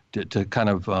to kind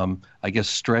of, I guess,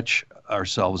 stretch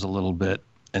ourselves a little bit.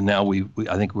 And now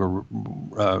I think we're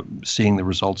seeing the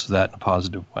results of that in a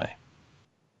positive way.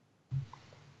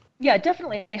 Yeah, it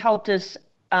definitely helped us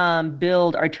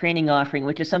build our training offering,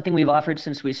 which is something we've offered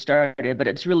since we started, but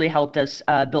it's really helped us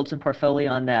build some portfolio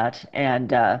on that.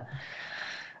 And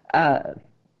I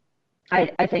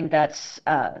think that's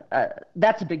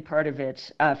a big part of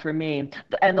it for me,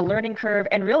 and the learning curve,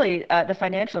 and really the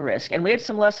financial risk. And we had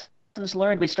some lessons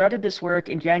learned. We started this work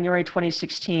in January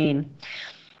 2016.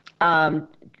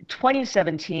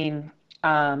 2017,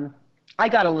 I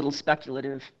got a little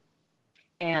speculative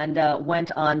and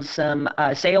went on some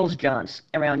sales jaunts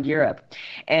around Europe,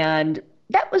 and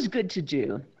that was good to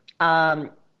do. I'm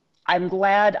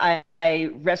glad I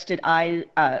rested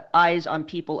eyes on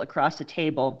people across the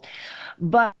table,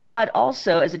 but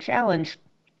also as a challenge,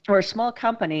 or a small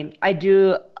company, I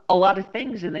do a lot of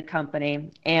things in the company,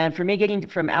 and for me, getting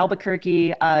from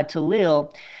Albuquerque to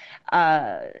Lille,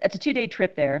 it's a 2-day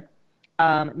trip there.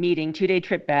 Meeting, 2-day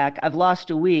trip back. I've lost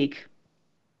a week,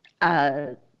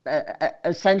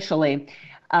 essentially,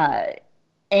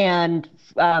 and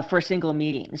for a single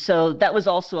meeting. So that was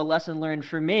also a lesson learned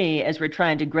for me as we're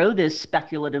trying to grow this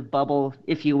speculative bubble,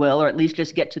 if you will, or at least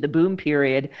just get to the boom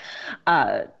period,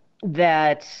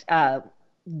 that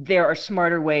there are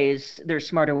smarter ways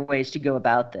to go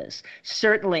about this.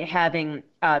 Certainly having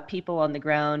people on the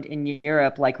ground in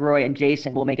Europe like Roy and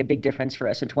Jason will make a big difference for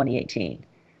us in 2018.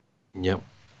 Yep,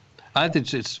 I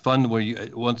think it's fun where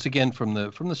you, once again, from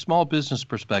the small business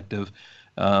perspective,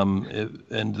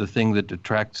 and the thing that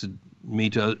attracts me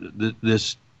to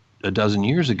this a dozen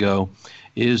years ago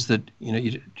is that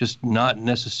you just not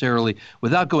necessarily,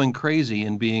 without going crazy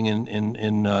and being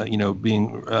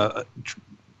being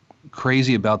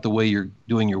crazy about the way you're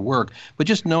doing your work, but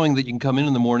just knowing that you can come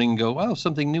in the morning and go, wow,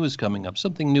 something new is coming up,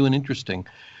 something new and interesting.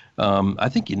 I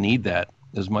think you need that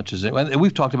as much as and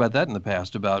we've talked about that in the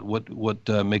past, about what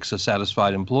makes a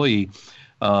satisfied employee,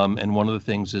 and one of the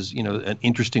things is an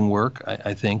interesting work,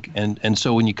 I think, and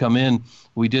so when you come in,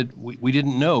 we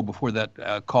didn't know before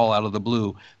that call out of the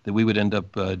blue that we would end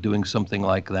up doing something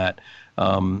like that.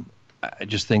 I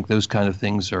just think those kind of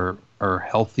things are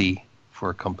healthy for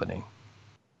a company.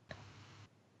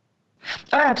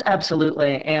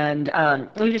 Absolutely, and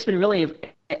we've just been really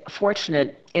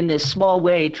fortunate in this small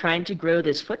way trying to grow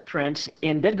this footprint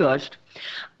in Bydgoszcz.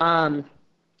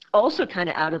 Also kind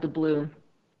of out of the blue,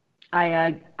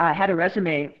 I had a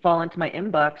resume fall into my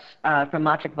inbox from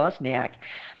Maciek Wozniak.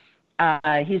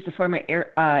 He's the former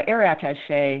air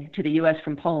attaché to the U.S.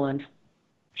 from Poland.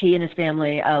 He and his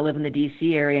family live in the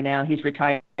D.C. area now. He's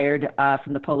retired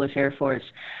from the Polish Air Force.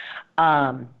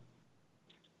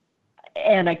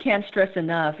 And I can't stress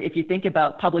enough, if you think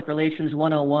about public relations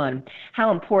 101,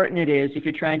 how important it is if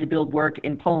you're trying to build work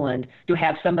in Poland to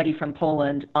have somebody from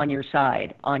Poland on your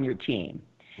side, on your team.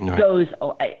 Right.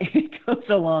 It goes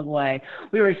a long way.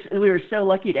 We were so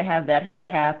lucky to have that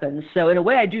happen. So in a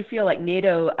way, I do feel like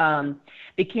NATO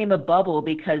became a bubble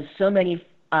because so many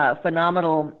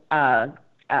phenomenal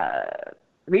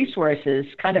resources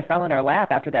kind of fell in our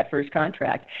lap after that first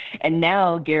contract. And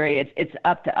now, Gary, it's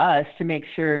up to us to make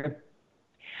sure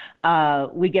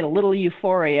we get a little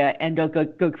euphoria and don't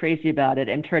go crazy about it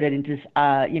and turn it into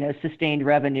sustained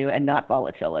revenue and not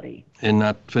volatility and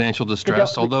not financial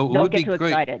distress. Although it would be great.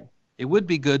 Excited. It would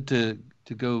be good to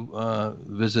go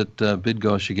visit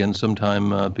Bydgoszcz again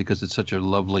sometime because it's such a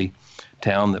lovely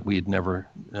town that we had never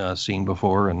seen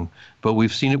before. But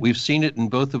we've seen it in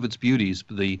both of its beauties,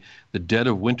 the dead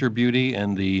of winter beauty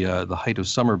and the height of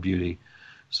summer beauty.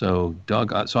 So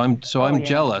I'm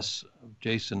jealous of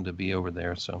Jason to be over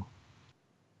there. So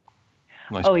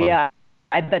nice part. Yeah,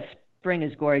 I bet spring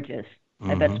is gorgeous.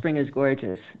 I bet spring is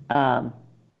gorgeous.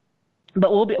 But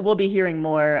we'll be hearing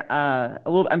more.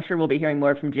 I'm sure we'll be hearing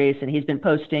more from Jason. He's been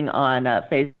posting on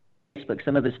Facebook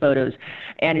some of his photos,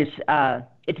 and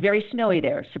it's very snowy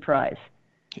there. Surprise.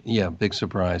 Yeah, big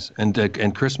surprise.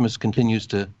 And Christmas continues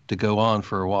to go on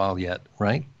for a while yet,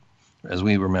 right? As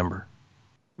we remember.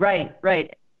 Right.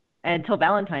 Until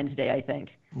Valentine's Day, I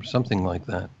think. Something like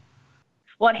that.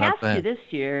 Well, it has to this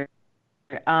year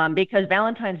because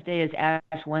Valentine's Day is Ash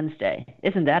Wednesday.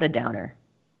 Isn't that a downer?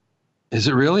 Is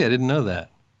it really? I didn't know that.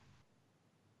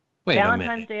 Wait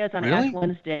Valentine's Day is on Ash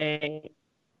Wednesday.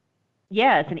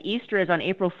 Yes, and Easter is on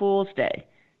April Fool's Day.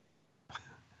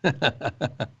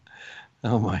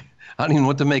 Oh my! I don't even know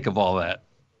what to make of all that.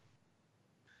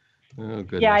 Oh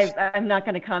goodness. Yeah, I'm not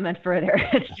going to comment further.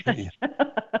 It's just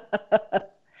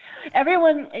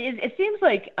everyone. It seems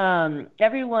like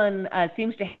everyone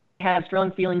seems to have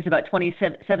strong feelings about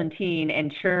 2017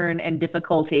 and churn and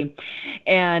difficulty,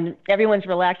 and everyone's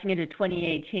relaxing into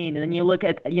 2018. And then you look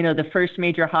at the first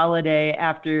major holiday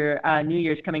after New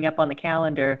Year's coming up on the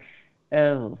calendar.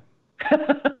 Oh,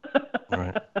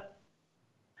 right.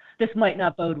 This might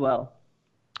not bode well.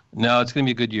 No, it's going to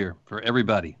be a good year for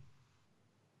everybody.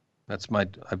 That's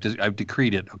I've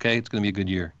decreed it. Okay, it's going to be a good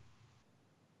year.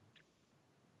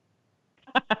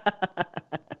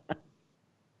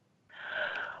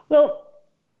 Well,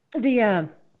 I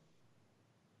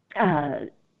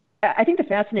think the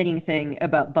fascinating thing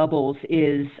about bubbles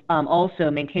is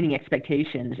also maintaining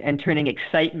expectations and turning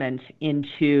excitement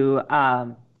into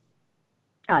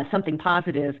something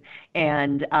positive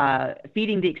and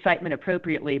feeding the excitement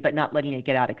appropriately, but not letting it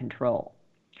get out of control.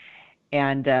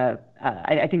 And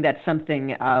I think that's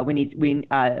something we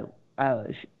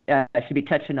should be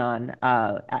touching on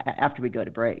after we go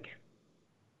to break.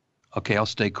 Okay, I'll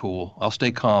stay cool. I'll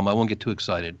stay calm. I won't get too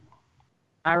excited.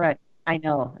 All right. I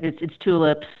know. It's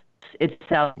tulips. It's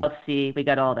South Sea. We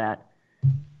got all that.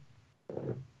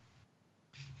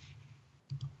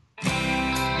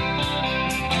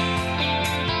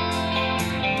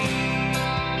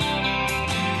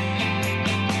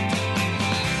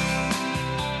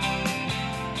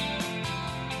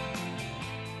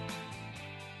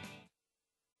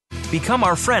 Become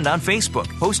our friend on Facebook.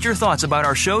 Post your thoughts about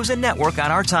our shows and network on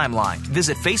our timeline.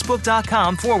 Visit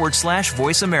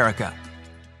facebook.com/Voice America.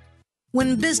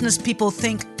 When business people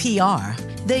think PR,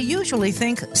 they usually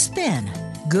think spin.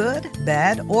 Good,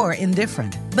 bad, or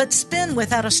indifferent. But spin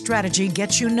without a strategy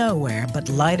gets you nowhere but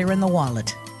lighter in the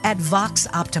wallet. At Vox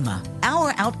Optima,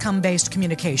 our outcome-based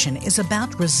communication is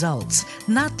about results,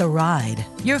 not the ride.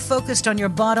 You're focused on your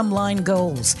bottom line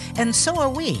goals, and so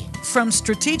are we. From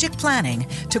strategic planning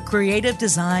to creative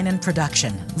design and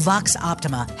production, Vox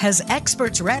Optima has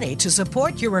experts ready to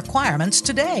support your requirements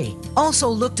today. Also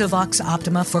look to Vox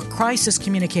Optima for crisis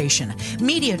communication,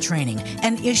 media training,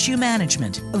 and issue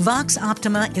management. Vox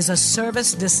Optima is a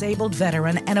service-disabled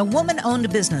veteran and a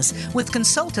woman-owned business with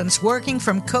consultants working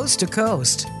from coast to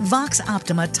coast. Vox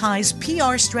Optima ties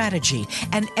PR strategy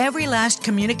and every last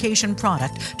communication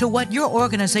product to what your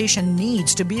organization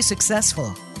needs to be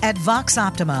successful. At Vox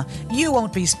Optima, you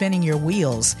won't be spinning your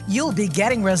wheels. You'll be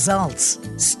getting results.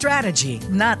 Strategy,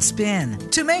 not spin.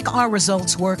 To make our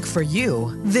results work for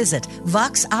you, visit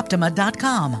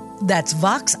voxoptima.com. That's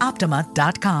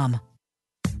voxoptima.com.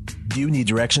 Do you need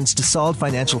directions to solid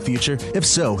financial future? If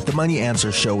so, the Money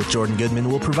Answer Show with Jordan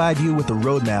Goodman will provide you with a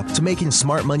roadmap to making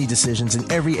smart money decisions in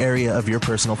every area of your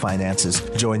personal finances.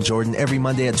 Join Jordan every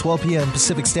Monday at 12 p.m.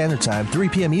 Pacific Standard Time, 3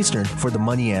 p.m. Eastern for the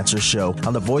Money Answer Show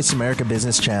on the Voice America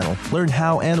Business Channel. Learn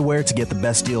how and where to get the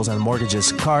best deals on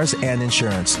mortgages, cars, and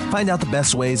insurance. Find out the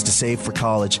best ways to save for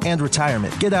college and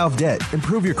retirement. Get out of debt,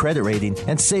 improve your credit rating,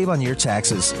 and save on your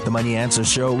taxes. The Money Answer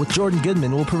Show with Jordan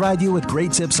Goodman will provide you with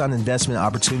great tips on investment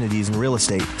opportunities in real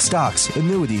estate, stocks,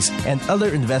 annuities, and other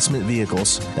investment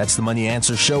vehicles. That's the Money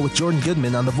Answer Show with Jordan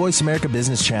Goodman on the Voice America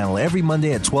Business Channel every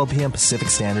Monday at 12 p.m. Pacific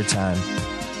Standard Time.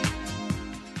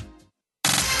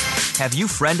 Have you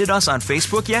friended us on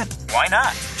Facebook yet? Why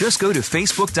not? Just go to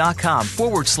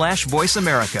facebook.com/Voice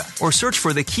America or search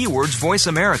for the keywords Voice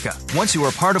America. Once you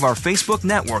are part of our Facebook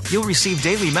network, you'll receive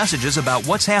daily messages about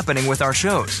what's happening with our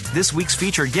shows, this week's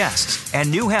featured guests,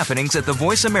 and new happenings at the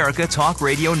Voice America Talk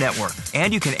Radio Network.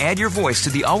 And you can add your voice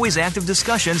to the always active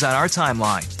discussions on our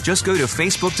timeline. Just go to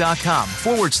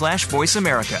facebook.com/Voice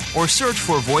America or search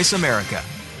for Voice America.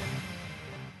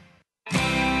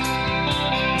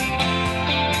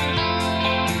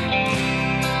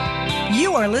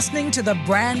 You are listening to the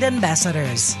Brand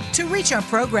Ambassadors. To reach our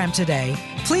program today,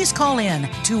 please call in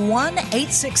to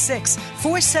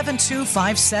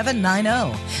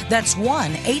 1-866-472-5790. That's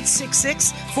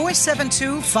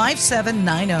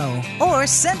 1-866-472-5790. Or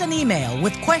send an email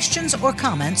with questions or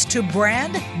comments to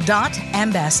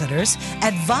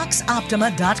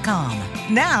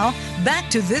brand.ambassadors@voxoptima.com. Now, back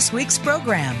to this week's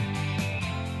program.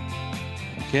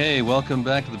 Okay, welcome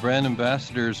back to the Brand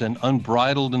Ambassadors and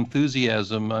Unbridled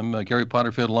Enthusiasm. I'm Gary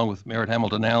Potterfield along with Merritt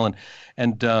Hamilton Allen,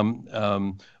 and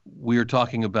we are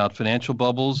talking about financial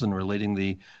bubbles and relating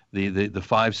the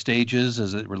 5 stages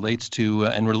as it relates to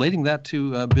and relating that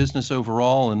to business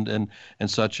overall and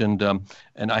such. And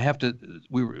I have to.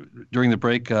 We were during the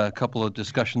break a couple of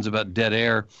discussions about dead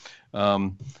air.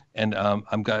 I'm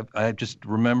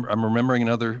remembering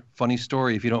another funny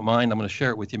story. If you don't mind, I'm going to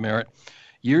share it with you, Merritt.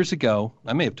 Years ago,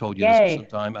 I may have told you this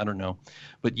sometime, I don't know,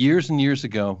 but years and years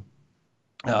ago,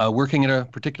 working at a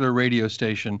particular radio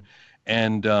station,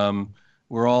 and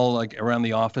we're all like around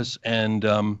the office, and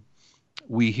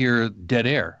we hear dead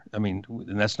air. I mean,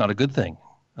 and that's not a good thing,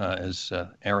 as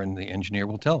Aaron, the engineer,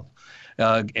 will tell.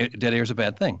 Dead air is a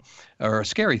bad thing, or a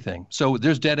scary thing. So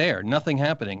there's dead air, nothing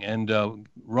happening, and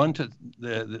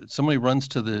somebody runs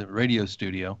to the radio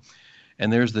studio,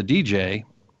 and there's the DJ.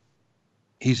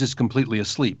 He's just completely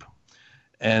asleep.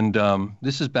 And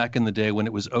this is back in the day when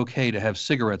it was okay to have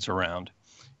cigarettes around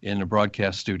in a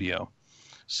broadcast studio.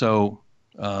 So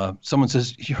someone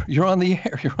says, you're on the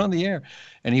air, you're on the air.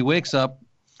 And he wakes up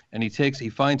and he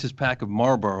finds his pack of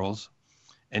Marlboros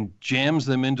and jams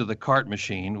them into the cart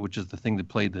machine, which is the thing that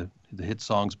played the hit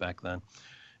songs back then,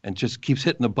 and just keeps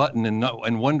hitting the button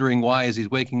and wondering why, as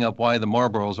he's waking up, why the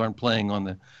Marlboros aren't playing on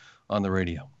the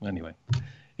radio. Anyway.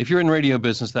 If you're in radio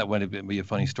business, that would be a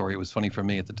funny story. It was funny for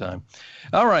me at the time.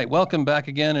 All right, welcome back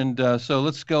again. And so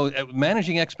let's go.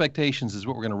 Managing expectations is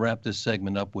what we're going to wrap this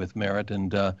segment up with, Merritt.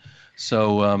 And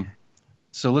so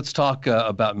let's talk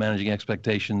about managing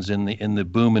expectations in the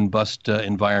boom and bust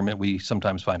environment we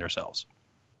sometimes find ourselves.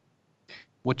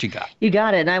 What you got? You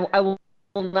got it. And I will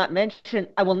not mention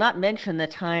the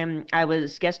time I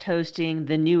was guest hosting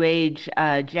the New Age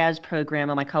jazz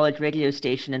program on my college radio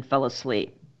station and fell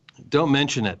asleep. Don't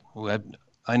mention it.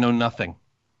 I know nothing.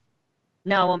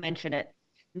 No, I won't mention it.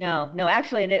 No,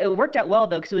 actually, and it worked out well,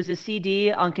 though, because it was a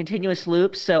CD on continuous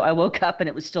loop, so I woke up and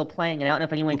it was still playing, and I don't know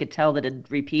if anyone could tell that it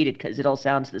repeated because it all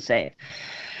sounds the same.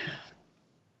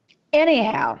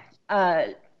 Anyhow,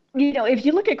 if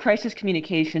you look at crisis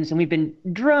communications, and we've been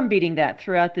drumbeating that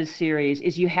throughout this series,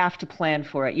 is you have to plan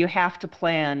for it. You have to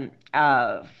plan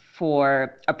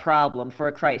for a problem, for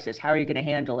a crisis. How are you going to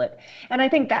handle it? And I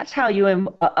think that's how you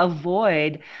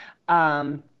avoid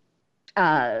the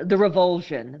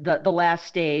revulsion, the last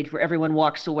stage where everyone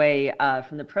walks away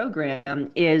from the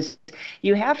program, is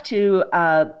you have to,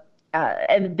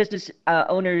 and business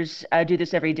owners do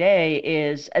this every day,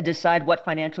 is decide what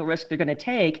financial risk they're going to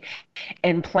take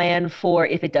and plan for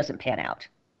if it doesn't pan out.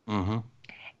 Mm-hmm.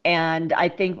 And I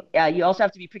think you also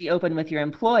have to be pretty open with your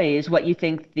employees what you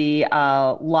think the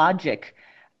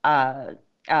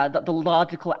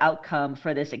logical outcome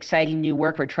for this exciting new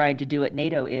work we're trying to do at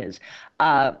NATO is.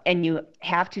 And you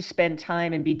have to spend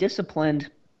time and be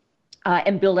disciplined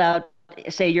and build out,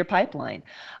 say, your pipeline.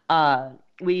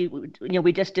 We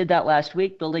just did that last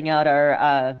week, building out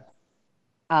our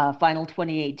final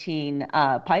 2018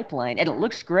 pipeline, and it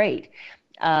looks great.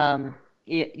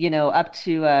 up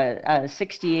to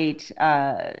 68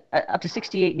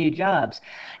 new jobs,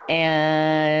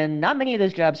 and not many of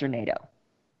those jobs are NATO.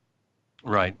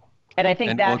 Right. And I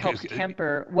think that helps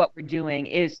temper what we're doing.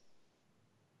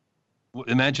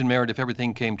 Imagine, Merritt, if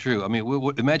everything came true. I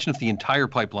mean, imagine if the entire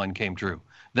pipeline came true.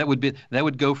 That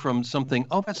would go from something,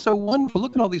 oh, that's so wonderful,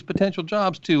 look at all these potential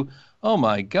jobs, to, oh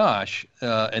my gosh,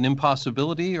 an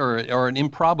impossibility or an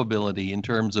improbability in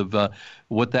terms of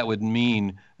what that would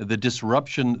mean, the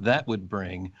disruption that would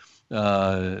bring.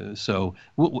 I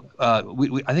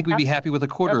think we'd be happy with a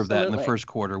quarter of that in the first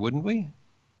quarter, wouldn't we?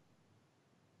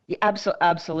 Yeah,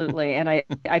 absolutely, and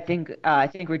I think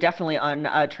we're definitely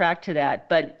on track to that.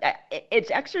 But it's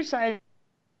exercises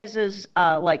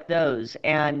like those,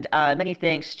 and many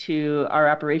thanks to our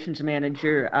operations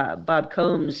manager, Bob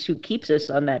Combs, who keeps us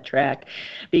on that track,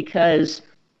 because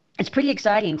it's pretty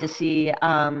exciting to see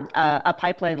a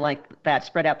pipeline like that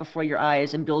spread out before your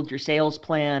eyes and build your sales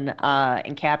plan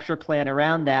and capture plan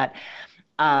around that.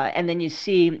 And then you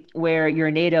see where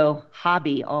your NATO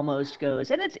hobby almost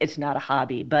goes, and it's not a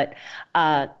hobby, but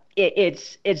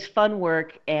it's fun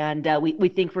work, and we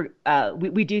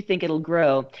do think it'll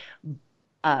grow.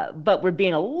 But we're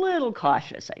being a little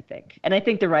cautious, I think, and I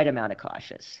think the right amount of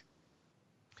cautious.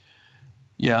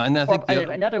 Yeah, and I think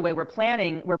another way we're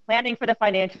planning for the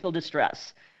financial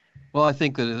distress. Well, I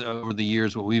think that over the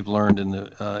years, what we've learned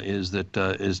is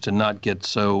to not get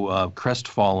so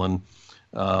crestfallen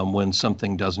when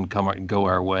something doesn't go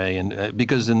our way, and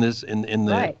because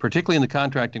particularly in the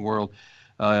contracting world,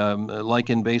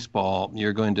 like in baseball,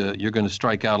 you're going to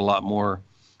strike out a lot more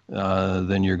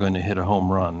than you're going to hit a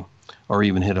home run or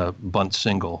even hit a bunt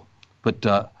single. But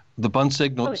the bunt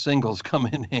singles come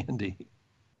in handy.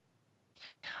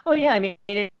 Oh, yeah. I mean,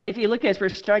 if you look as we're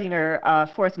starting our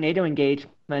fourth NATO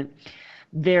engagement,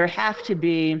 there have to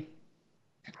be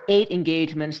 8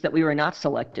 engagements that we were not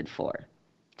selected for.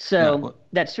 So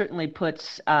that certainly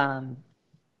puts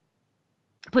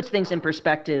things in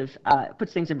perspective.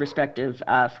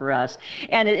 For us,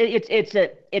 and it's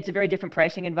a very different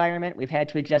pricing environment. We've had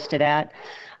to adjust to that,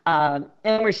 and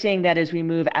we're seeing that as we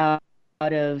move out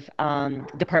of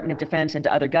Department of Defense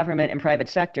into other government and private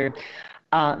sector.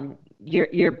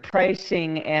 Your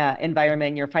pricing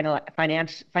environment, your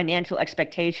financial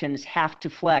expectations have to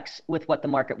flex with what the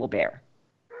market will bear.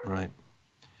 Right.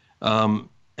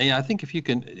 Yeah, I think if you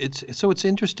can, it's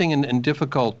interesting and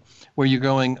difficult where you're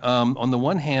going. On the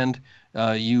one hand,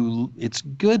 it's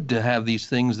good to have these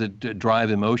things that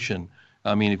drive emotion.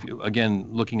 I mean, if you, again,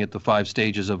 looking at the 5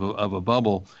 stages of a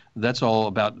bubble, those are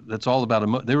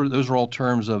all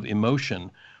terms of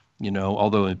emotion.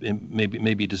 Although it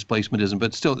maybe displacement isn't,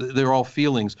 but still they're all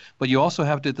feelings. But you also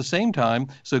have to, at the same time,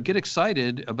 so get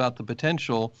excited about the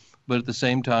potential, but at the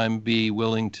same time be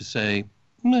willing to say,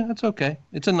 nah, that's okay.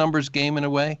 It's a numbers game in a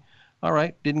way. All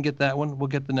right, didn't get that one. We'll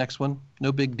get the next one.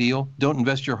 No big deal. Don't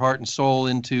invest your heart and soul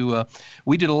into.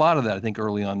 We did a lot of that, I think,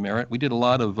 early on, Merritt. We did a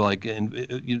lot of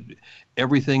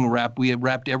everything wrapped. We had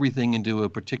wrapped everything into a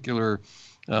particular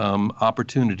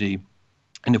opportunity,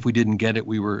 and if we didn't get it,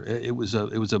 it was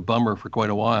a bummer for quite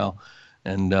a while.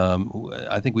 And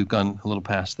I think we've gone a little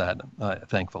past that,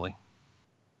 thankfully.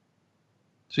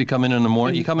 So you come in the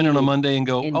morning, you come in on a Monday and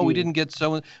go, oh, we didn't get this,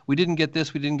 we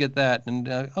didn't get that, and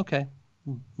okay,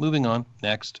 moving on,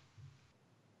 next.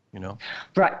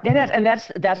 Right, and that's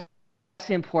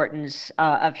the importance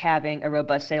of having a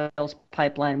robust sales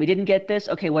pipeline. We didn't get this,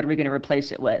 okay, what are we going to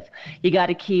replace it with? You got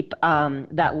to keep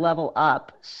that level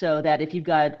up so that if you've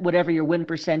got whatever your win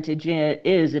percentage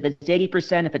is, if it's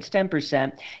 80%, if it's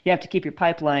 10%, you have to keep your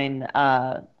pipeline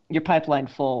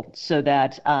full so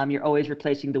that you're always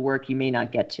replacing the work you may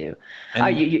not get to,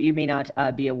 you may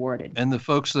not be awarded. And the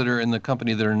folks that are in the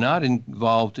company that are not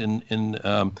involved in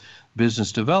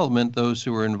business development, those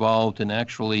who are involved in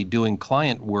actually doing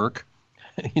client work,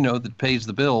 that pays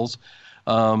the bills,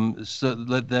 so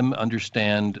let them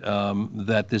understand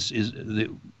that this is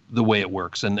the way it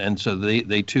works, and so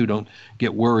they too don't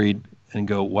get worried and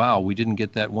go, wow, we didn't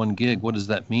get that one gig. What does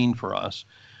that mean for us?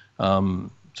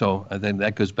 So I think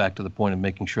that goes back to the point of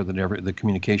making sure that the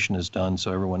communication is done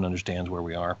so everyone understands where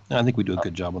we are. And I think we do a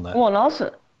good job on that.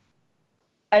 Well,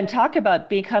 and talk about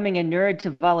becoming inured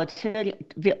to volatility.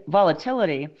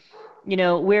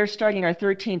 We're starting our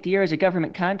 13th year as a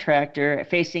government contractor,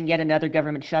 facing yet another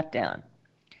government shutdown.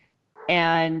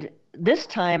 And this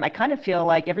time, I kind of feel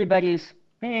like everybody's,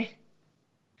 it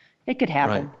could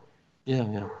happen. Right.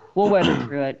 Yeah. We'll weather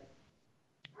through it.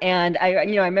 And I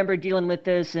remember dealing with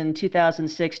this in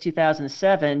 2006,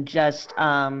 2007, just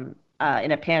in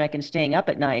a panic and staying up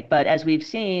at night. But as we've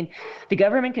seen, the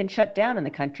government can shut down and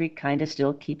the country kind of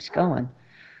still keeps going.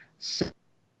 So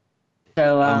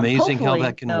So amazing how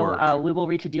that can work. We will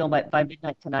reach a deal by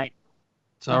midnight tonight.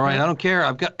 It's all right. I don't care.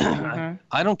 I've got.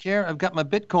 I don't care. I've got my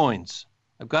Bitcoins.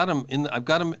 I've got them in. I've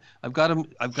got them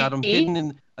hidden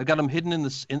in. I've got them hidden in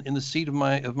the seat of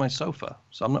my sofa.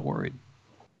 So I'm not worried.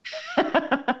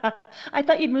 I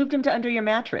thought you'd moved them to under your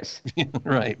mattress.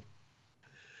 Right.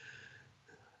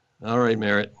 All right,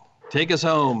 Merritt, take us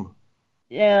home.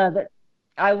 Yeah,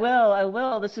 I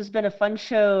will. This has been a fun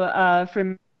show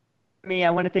for me.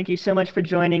 I want to thank you so much for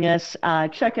joining us.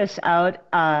 Check us out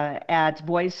at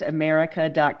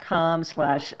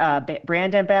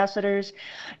voiceamerica.com/brand ambassadors.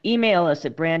 Email us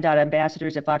at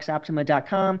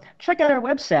brand.ambassadors@voxoptima.com. Check out our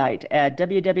website at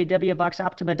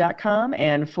www.voxoptima.com.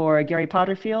 And for Gary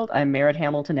Potterfield, I'm Merritt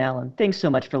Hamilton Allen. Thanks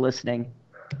so much for listening.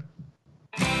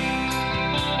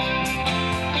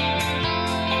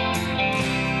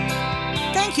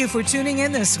 Thank you for tuning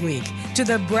in this week to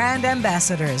the Brand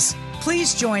Ambassadors.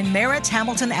 Please join Merritt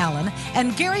Hamilton Allen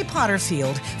and Gary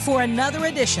Potterfield for another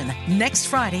edition next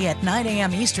Friday at 9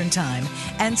 a.m. Eastern Time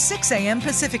and 6 a.m.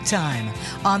 Pacific Time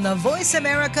on the Voice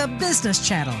America Business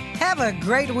Channel. Have a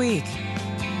great week.